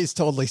 It is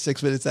totally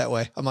 6 minutes that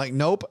way. I'm like,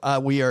 nope,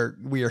 we are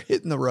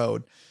hitting the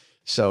road.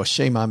 So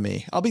shame on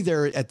me. I'll be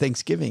there at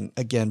Thanksgiving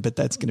again, but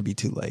that's going to be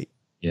too late.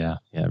 Yeah,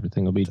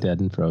 everything will be dead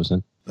and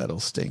frozen.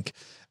 That'll stink.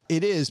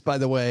 It is, by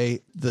the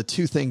way, the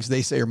two things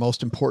they say are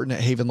most important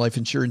at Haven Life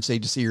Insurance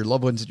Agency: your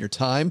loved ones and your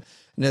time.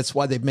 And that's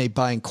why they've made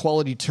buying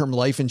quality term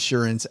life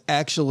insurance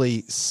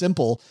actually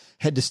simple.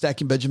 Head to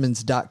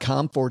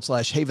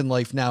stackingbenjamins.com/Haven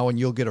Life now, and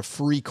you'll get a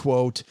free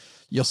quote.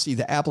 You'll see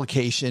the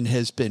application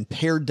has been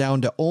pared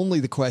down to only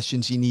the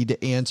questions you need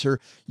to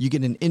answer. You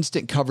get an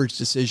instant coverage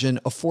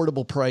decision,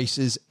 affordable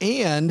prices,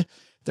 and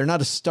they're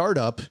not a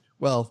startup.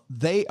 Well,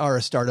 they are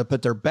a startup,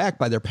 but they're backed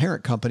by their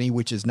parent company,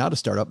 which is not a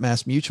startup,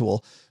 Mass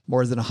Mutual,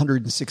 more than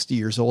 160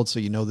 years old. So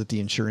you know that the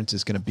insurance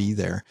is going to be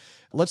there.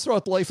 Let's throw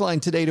out the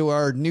lifeline today to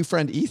our new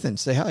friend, Ethan.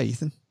 Say hi,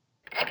 Ethan.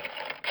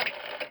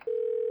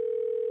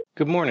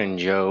 Good morning,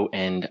 Joe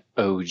and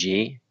OG.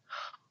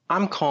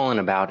 I'm calling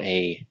about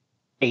a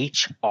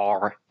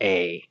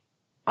HRA.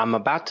 I'm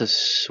about to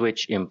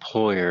switch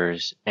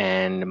employers,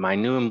 and my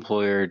new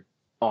employer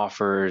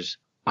offers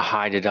a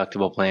high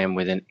deductible plan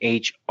with an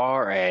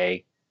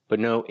HRA, but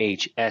no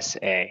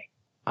HSA.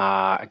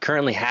 I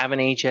currently have an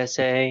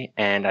HSA,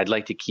 and I'd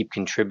like to keep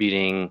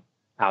contributing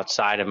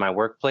outside of my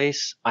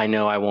workplace. I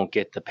know I won't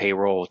get the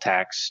payroll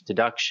tax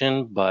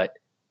deduction, but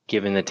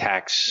given the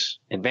tax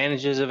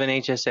advantages of an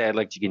HSA, I'd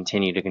like to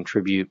continue to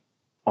contribute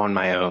on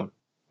my own.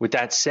 With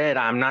that said,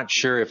 I'm not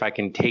sure if I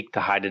can take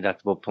the high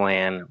deductible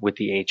plan with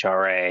the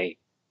HRA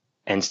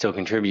and still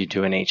contribute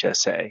to an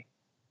HSA.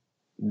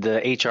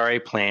 The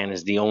HRA plan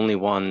is the only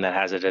one that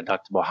has a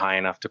deductible high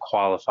enough to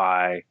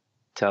qualify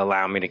to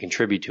allow me to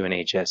contribute to an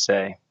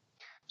HSA.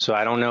 So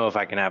I don't know if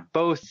I can have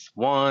both,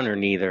 one, or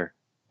neither.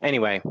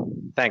 Anyway,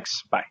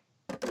 thanks. Bye.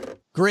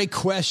 Great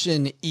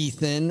question,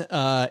 Ethan.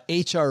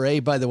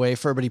 HRA, by the way,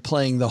 for everybody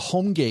playing the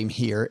home game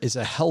here, is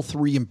a health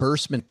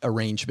reimbursement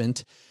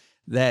arrangement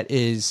that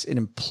is an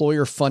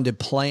employer-funded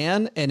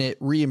plan, and it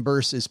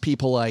reimburses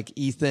people like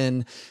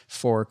Ethan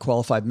for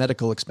qualified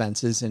medical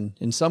expenses. And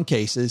in some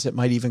cases, it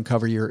might even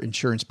cover your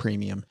insurance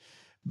premium.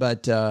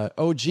 But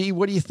OG,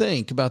 what do you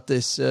think about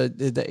this,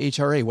 the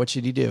HRA? What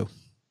should he do?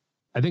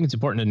 I think it's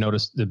important to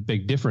notice the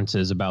big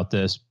differences about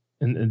this.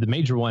 And the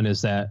major one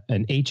is that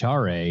an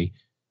HRA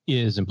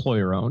is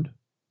employer owned.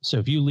 So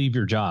if you leave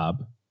your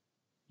job,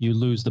 you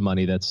lose the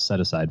money that's set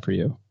aside for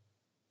you.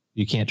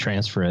 You can't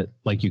transfer it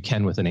like you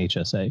can with an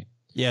HSA.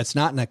 Yeah, it's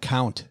not an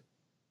account.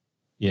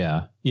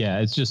 Yeah.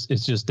 It's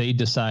just they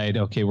decide,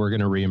 okay, we're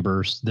going to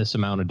reimburse this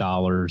amount of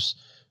dollars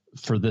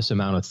for this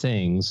amount of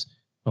things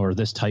or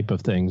this type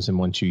of things. And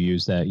once you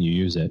use that, you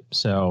use it.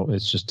 So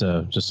it's just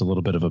a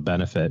little bit of a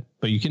benefit,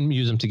 but you can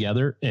use them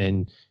together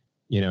and,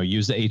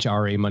 use the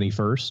HRA money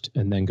first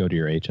and then go to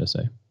your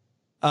HSA.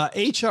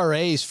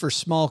 HRAs for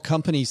small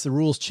companies, the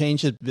rules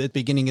changed at the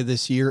beginning of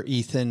this year,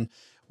 Ethan,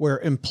 where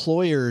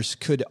employers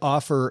could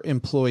offer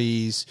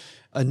employees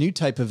a new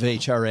type of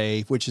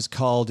HRA, which is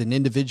called an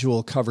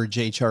individual coverage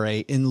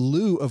HRA in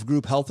lieu of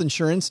group health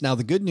insurance. Now,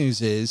 the good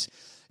news is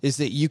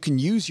that you can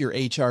use your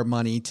HR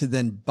money to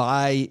then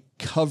buy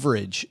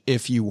coverage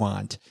if you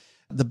want.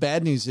 The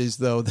bad news is,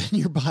 though, that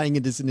you're buying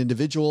it as an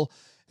individual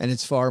and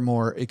it's far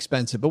more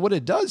expensive. But what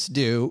it does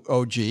do,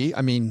 OG,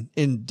 I mean,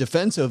 in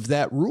defense of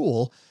that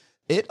rule,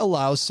 it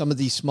allows some of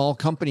these small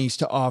companies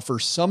to offer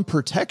some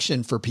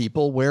protection for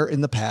people where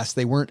in the past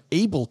they weren't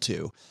able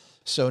to.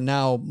 So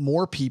now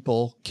more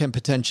people can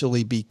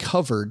potentially be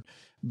covered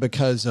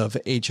because of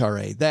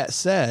HRA. That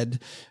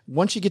said,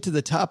 once you get to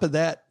the top of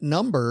that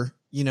number,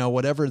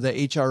 whatever the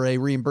HRA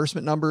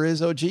reimbursement number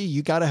is, OG,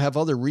 you got to have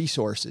other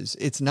resources.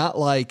 It's not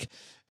like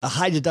a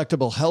high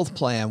deductible health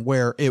plan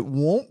where it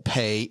won't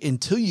pay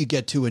until you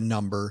get to a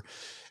number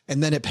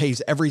and then it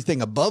pays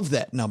everything above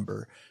that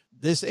number.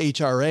 This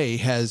HRA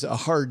has a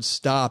hard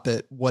stop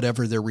at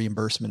whatever their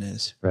reimbursement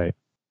is. Right.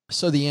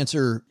 So the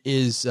answer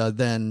is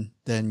then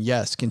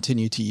yes,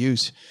 continue to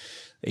use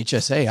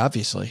HSA,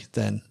 obviously,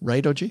 then,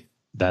 right, OG?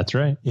 That's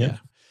right. Yeah.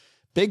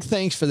 Big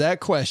thanks for that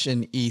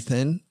question,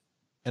 Ethan.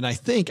 And I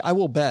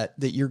will bet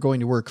that you're going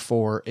to work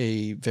for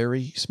a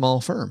very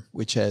small firm,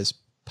 which has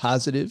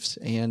positives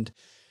and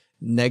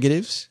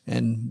negatives.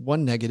 And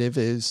one negative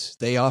is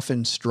they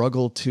often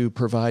struggle to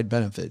provide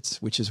benefits,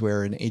 which is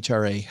where an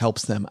HRA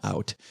helps them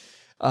out.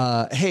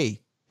 Hey,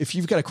 if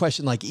you've got a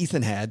question like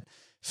Ethan had,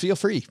 feel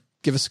free.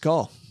 give us a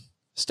call.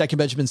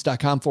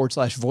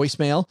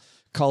 stackingbenjamins.com/voicemail.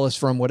 Call us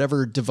from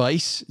whatever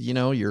device,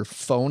 your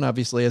phone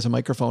obviously has a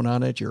microphone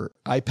on it, your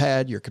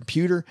iPad, your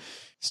computer,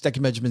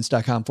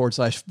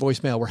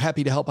 stackingbenjamins.com/voicemail. We're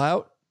happy to help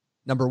out.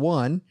 Number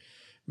one,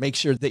 make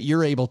sure that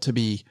you're able to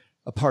be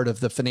a part of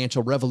the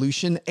financial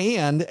revolution.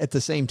 And at the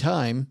same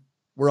time,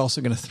 we're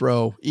also going to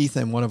throw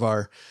Ethan one of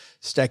our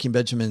Stacking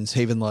Benjamins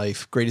Haven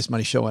Life Greatest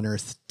Money Show on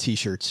Earth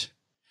t-shirts.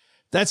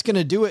 That's going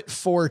to do it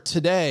for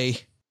today.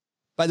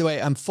 By the way,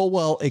 I'm full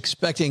well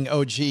expecting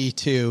OG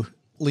to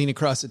lean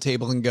across the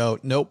table and go,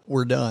 nope,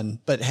 we're done,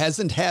 but it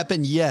hasn't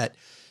happened yet.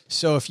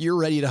 So if you're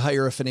ready to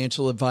hire a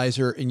financial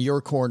advisor in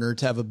your corner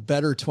to have a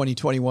better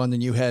 2021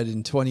 than you had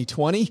in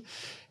 2020,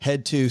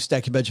 head to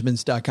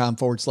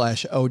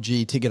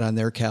stackingbenjamins.com/OG to get on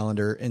their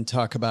calendar and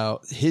talk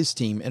about his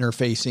team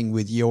interfacing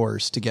with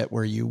yours to get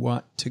where you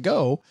want to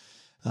go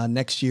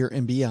next year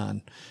and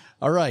beyond.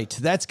 All right.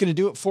 That's going to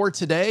do it for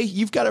today.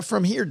 You've got it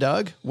from here,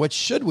 Doug. What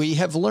should we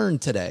have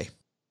learned today?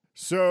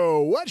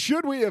 So what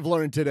should we have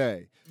learned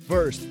today?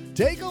 First,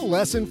 take a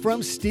lesson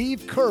from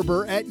Steve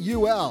Kerber at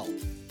UL.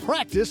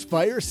 Practice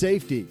fire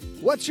safety.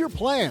 What's your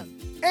plan?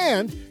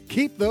 And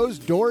keep those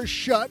doors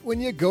shut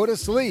when you go to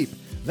sleep.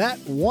 That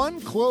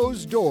one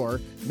closed door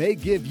may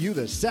give you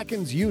the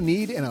seconds you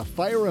need in a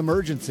fire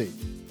emergency.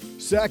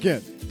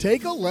 Second,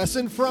 take a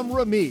lesson from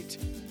Ramit.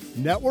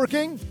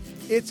 Networking?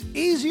 It's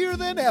easier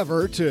than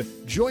ever to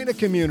join a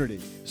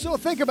community. So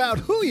think about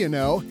who you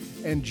know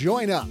and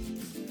join up.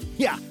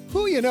 Yeah,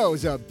 who you know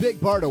is a big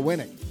part of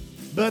winning.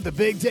 But the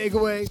big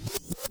takeaway?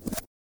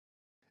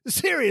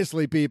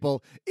 Seriously,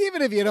 people,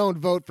 even if you don't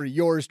vote for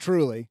yours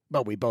truly,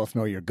 but we both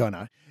know you're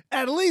gonna,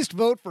 at least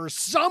vote for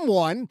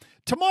someone.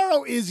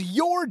 Tomorrow is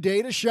your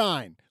day to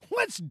shine.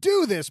 Let's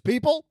do this,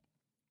 people.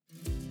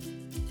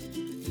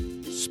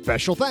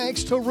 Special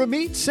thanks to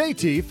Ramit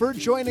Sethi for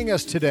joining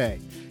us today.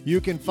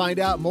 You can find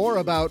out more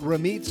about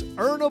Ramit's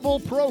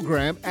earnable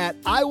program at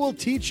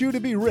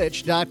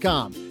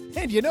IWillTeachYouToBeRich.com.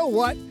 And you know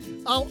what?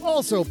 I'll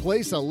also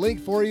place a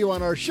link for you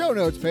on our show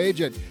notes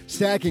page at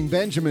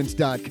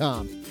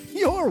stackingbenjamins.com.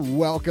 You're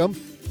welcome.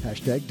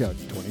 Hashtag Doug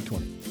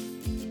 2020.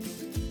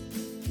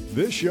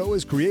 This show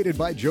is created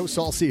by Joe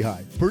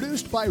Saul-Sehy,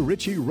 produced by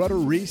Richie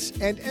Rutter-Reese,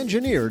 and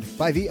engineered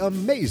by the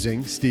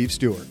amazing Steve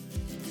Stewart.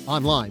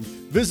 Online,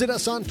 visit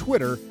us on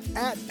Twitter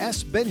at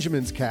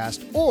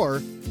SBenjaminsCast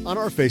or on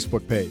our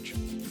Facebook page.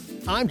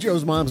 I'm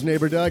Joe's mom's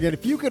neighbor, Doug, and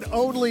if you could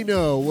only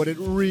know what it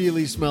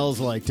really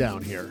smells like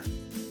down here.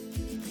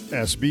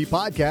 SB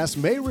Podcasts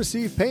may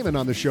receive payment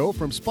on the show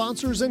from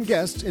sponsors and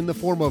guests in the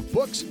form of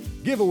books,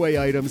 giveaway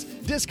items,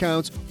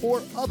 discounts,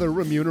 or other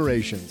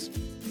remunerations.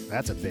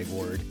 That's a big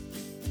word.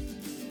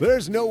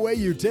 There's no way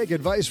you take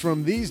advice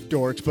from these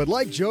dorks, but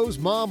like Joe's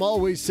mom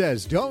always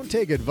says, don't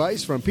take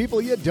advice from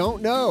people you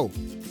don't know.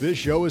 This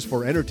show is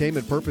for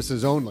entertainment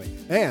purposes only,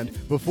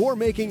 and before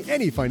making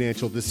any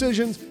financial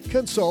decisions,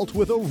 consult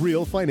with a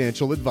real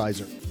financial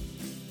advisor.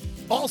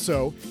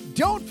 Also,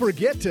 don't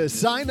forget to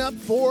sign up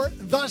for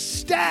The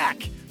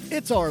Stack.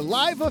 It's our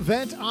live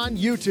event on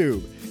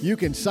YouTube. You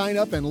can sign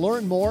up and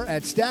learn more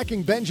at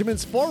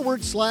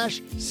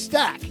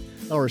stackingbenjamins.com/stack.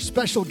 Our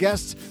special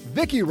guests,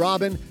 Vicky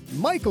Robin,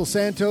 Michael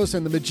Santos,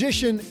 and the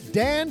magician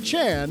Dan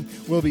Chan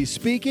will be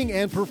speaking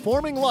and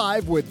performing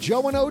live with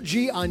Joe and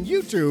OG on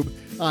YouTube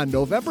on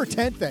November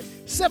 10th at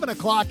 7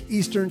 o'clock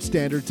Eastern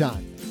Standard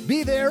Time.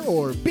 Be there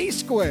or be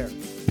square.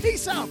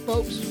 Peace out,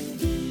 folks.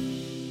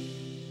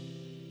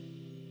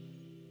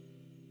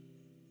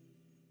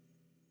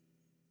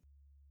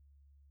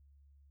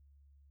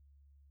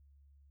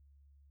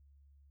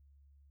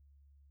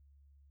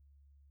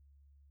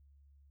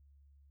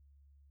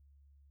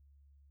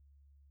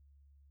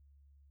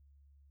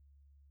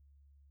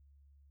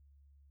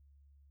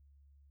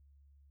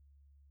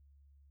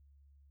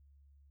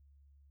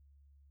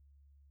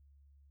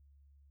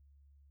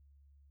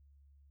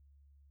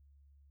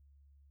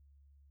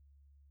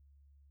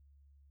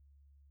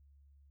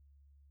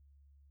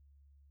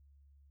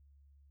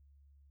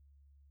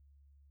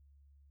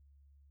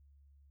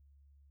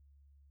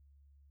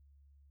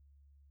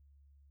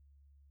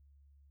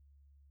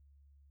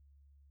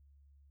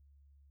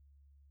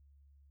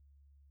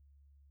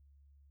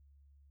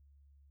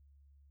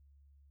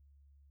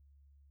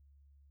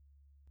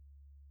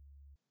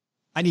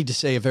 I need to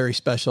say a very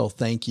special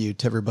thank you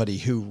to everybody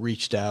who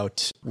reached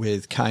out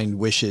with kind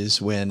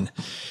wishes when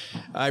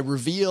I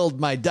revealed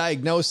my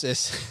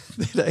diagnosis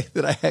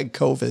that I had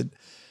COVID.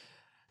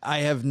 I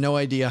have no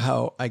idea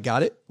how I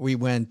got it. We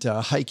went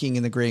hiking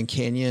in the Grand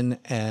Canyon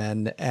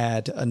and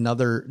at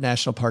another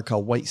national park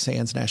called White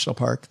Sands National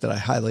Park that I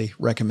highly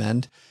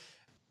recommend.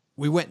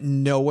 We went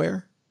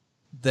nowhere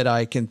that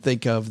I can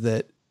think of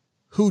that,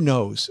 who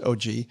knows,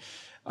 OG.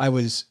 I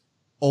was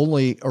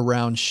only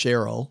around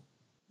Cheryl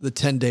the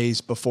 10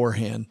 days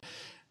beforehand.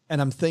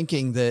 And I'm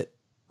thinking that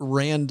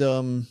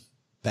random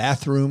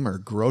bathroom or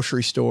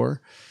grocery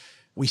store,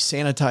 we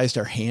sanitized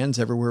our hands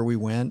everywhere we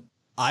went.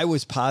 I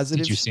was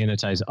positive. Did you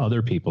sanitize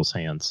other people's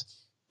hands?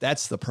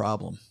 That's the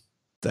problem.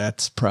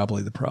 That's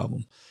probably the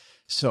problem.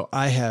 So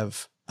I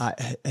have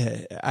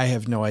I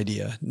have no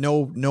idea.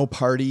 No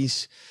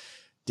parties.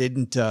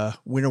 Didn't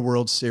win a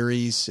World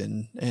Series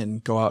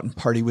and go out and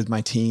party with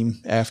my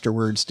team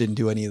afterwards. Didn't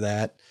do any of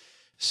that.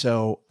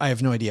 So I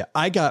have no idea.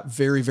 I got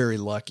very, very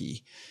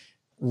lucky,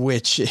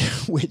 which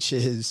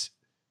is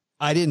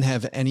I didn't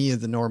have any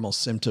of the normal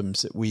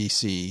symptoms that we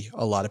see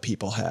a lot of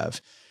people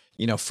have.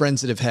 You know,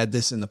 friends that have had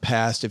this in the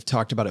past have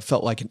talked about it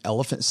felt like an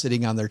elephant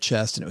sitting on their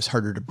chest and it was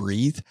harder to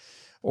breathe,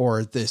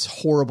 or this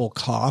horrible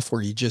cough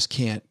where you just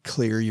can't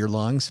clear your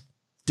lungs.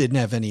 Didn't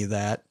have any of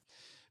that.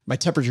 My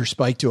temperature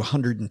spiked to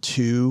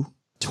 102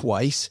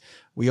 twice.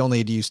 We only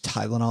had to use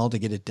Tylenol to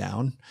get it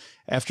down.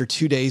 After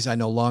 2 days, I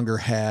no longer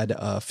had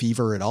a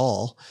fever at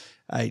all.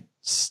 I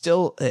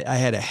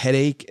had a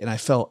headache and I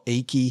felt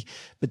achy.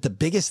 But the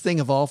biggest thing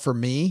of all for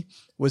me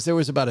was there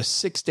was about a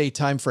 6-day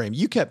time frame.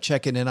 You kept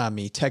checking in on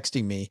me,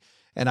 texting me,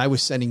 and I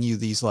was sending you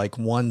these like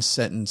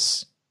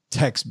 1-sentence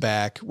texts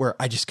back where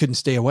I just couldn't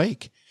stay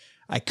awake.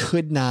 I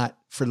could not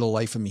for the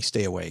life of me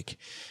stay awake.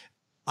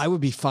 I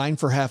would be fine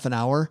for half an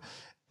hour,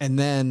 and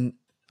then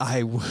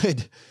I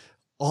would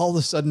all of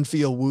a sudden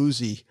feel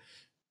woozy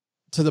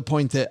to the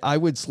point that I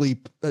would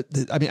sleep.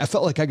 I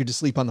felt like I could just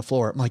sleep on the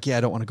floor. I'm like, yeah,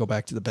 I don't want to go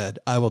back to the bed.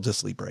 I will just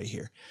sleep right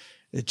here.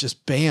 It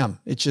just, bam,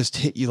 it just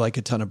hit you like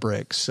a ton of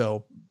bricks.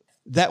 So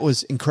that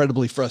was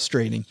incredibly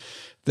frustrating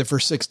that for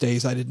 6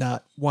 days, I did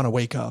not want to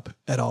wake up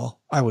at all.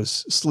 I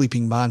was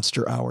sleeping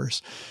monster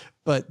hours.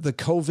 But the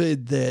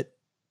COVID that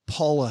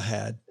Paula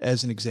had,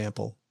 as an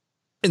example,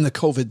 and the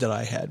COVID that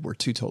I had were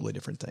two totally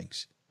different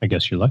things. I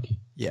guess you're lucky.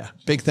 Yeah.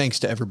 Big thanks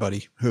to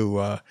everybody who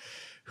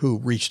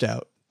reached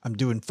out. I'm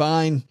doing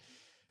fine,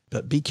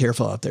 but be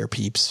careful out there,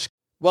 peeps.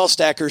 Well,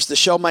 Stackers, the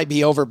show might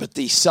be over, but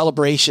the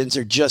celebrations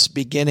are just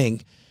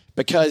beginning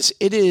because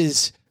it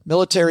is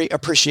Military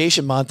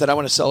Appreciation Month, and I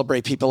want to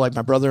celebrate people like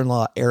my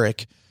brother-in-law,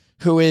 Eric,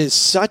 who is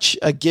such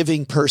a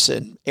giving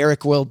person.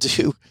 Eric will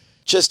do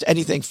just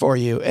anything for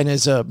you. And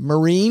as a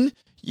Marine,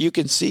 you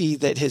can see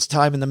that his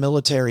time in the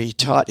military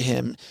taught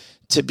him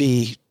to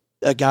be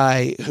a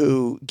guy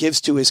who gives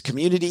to his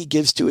community,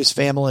 gives to his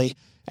family,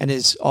 and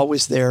is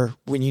always there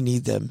when you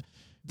need them.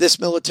 This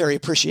Military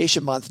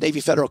Appreciation Month,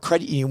 Navy Federal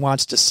Credit Union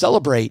wants to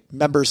celebrate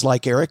members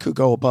like Eric who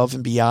go above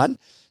and beyond.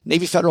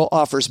 Navy Federal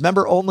offers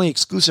member-only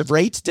exclusive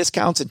rates,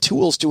 discounts, and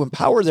tools to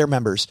empower their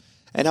members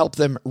and help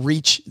them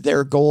reach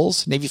their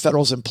goals. Navy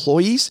Federal's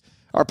employees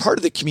are part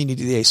of the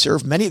community they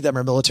serve. Many of them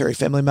are military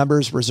family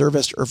members,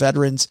 reservists, or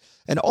veterans,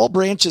 and all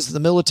branches of the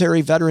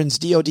military, veterans,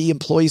 DOD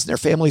employees, and their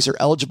families are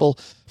eligible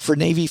for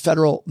Navy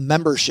Federal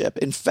membership.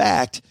 In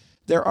fact,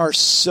 there are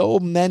so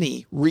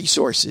many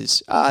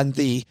resources on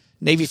the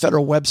Navy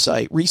Federal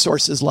website,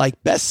 resources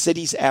like Best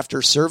Cities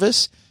After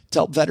Service to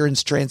help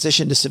veterans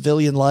transition to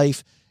civilian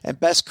life, and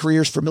Best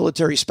Careers for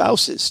Military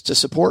Spouses to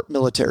support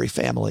military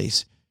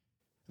families.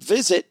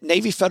 Visit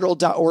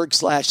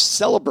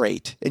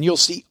NavyFederal.org/celebrate, and you'll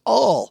see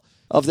all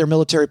of their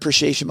Military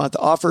Appreciation Month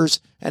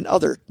offers and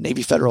other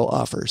Navy Federal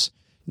offers.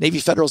 Navy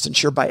Federal is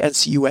insured by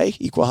NCUA,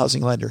 Equal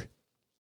Housing Lender.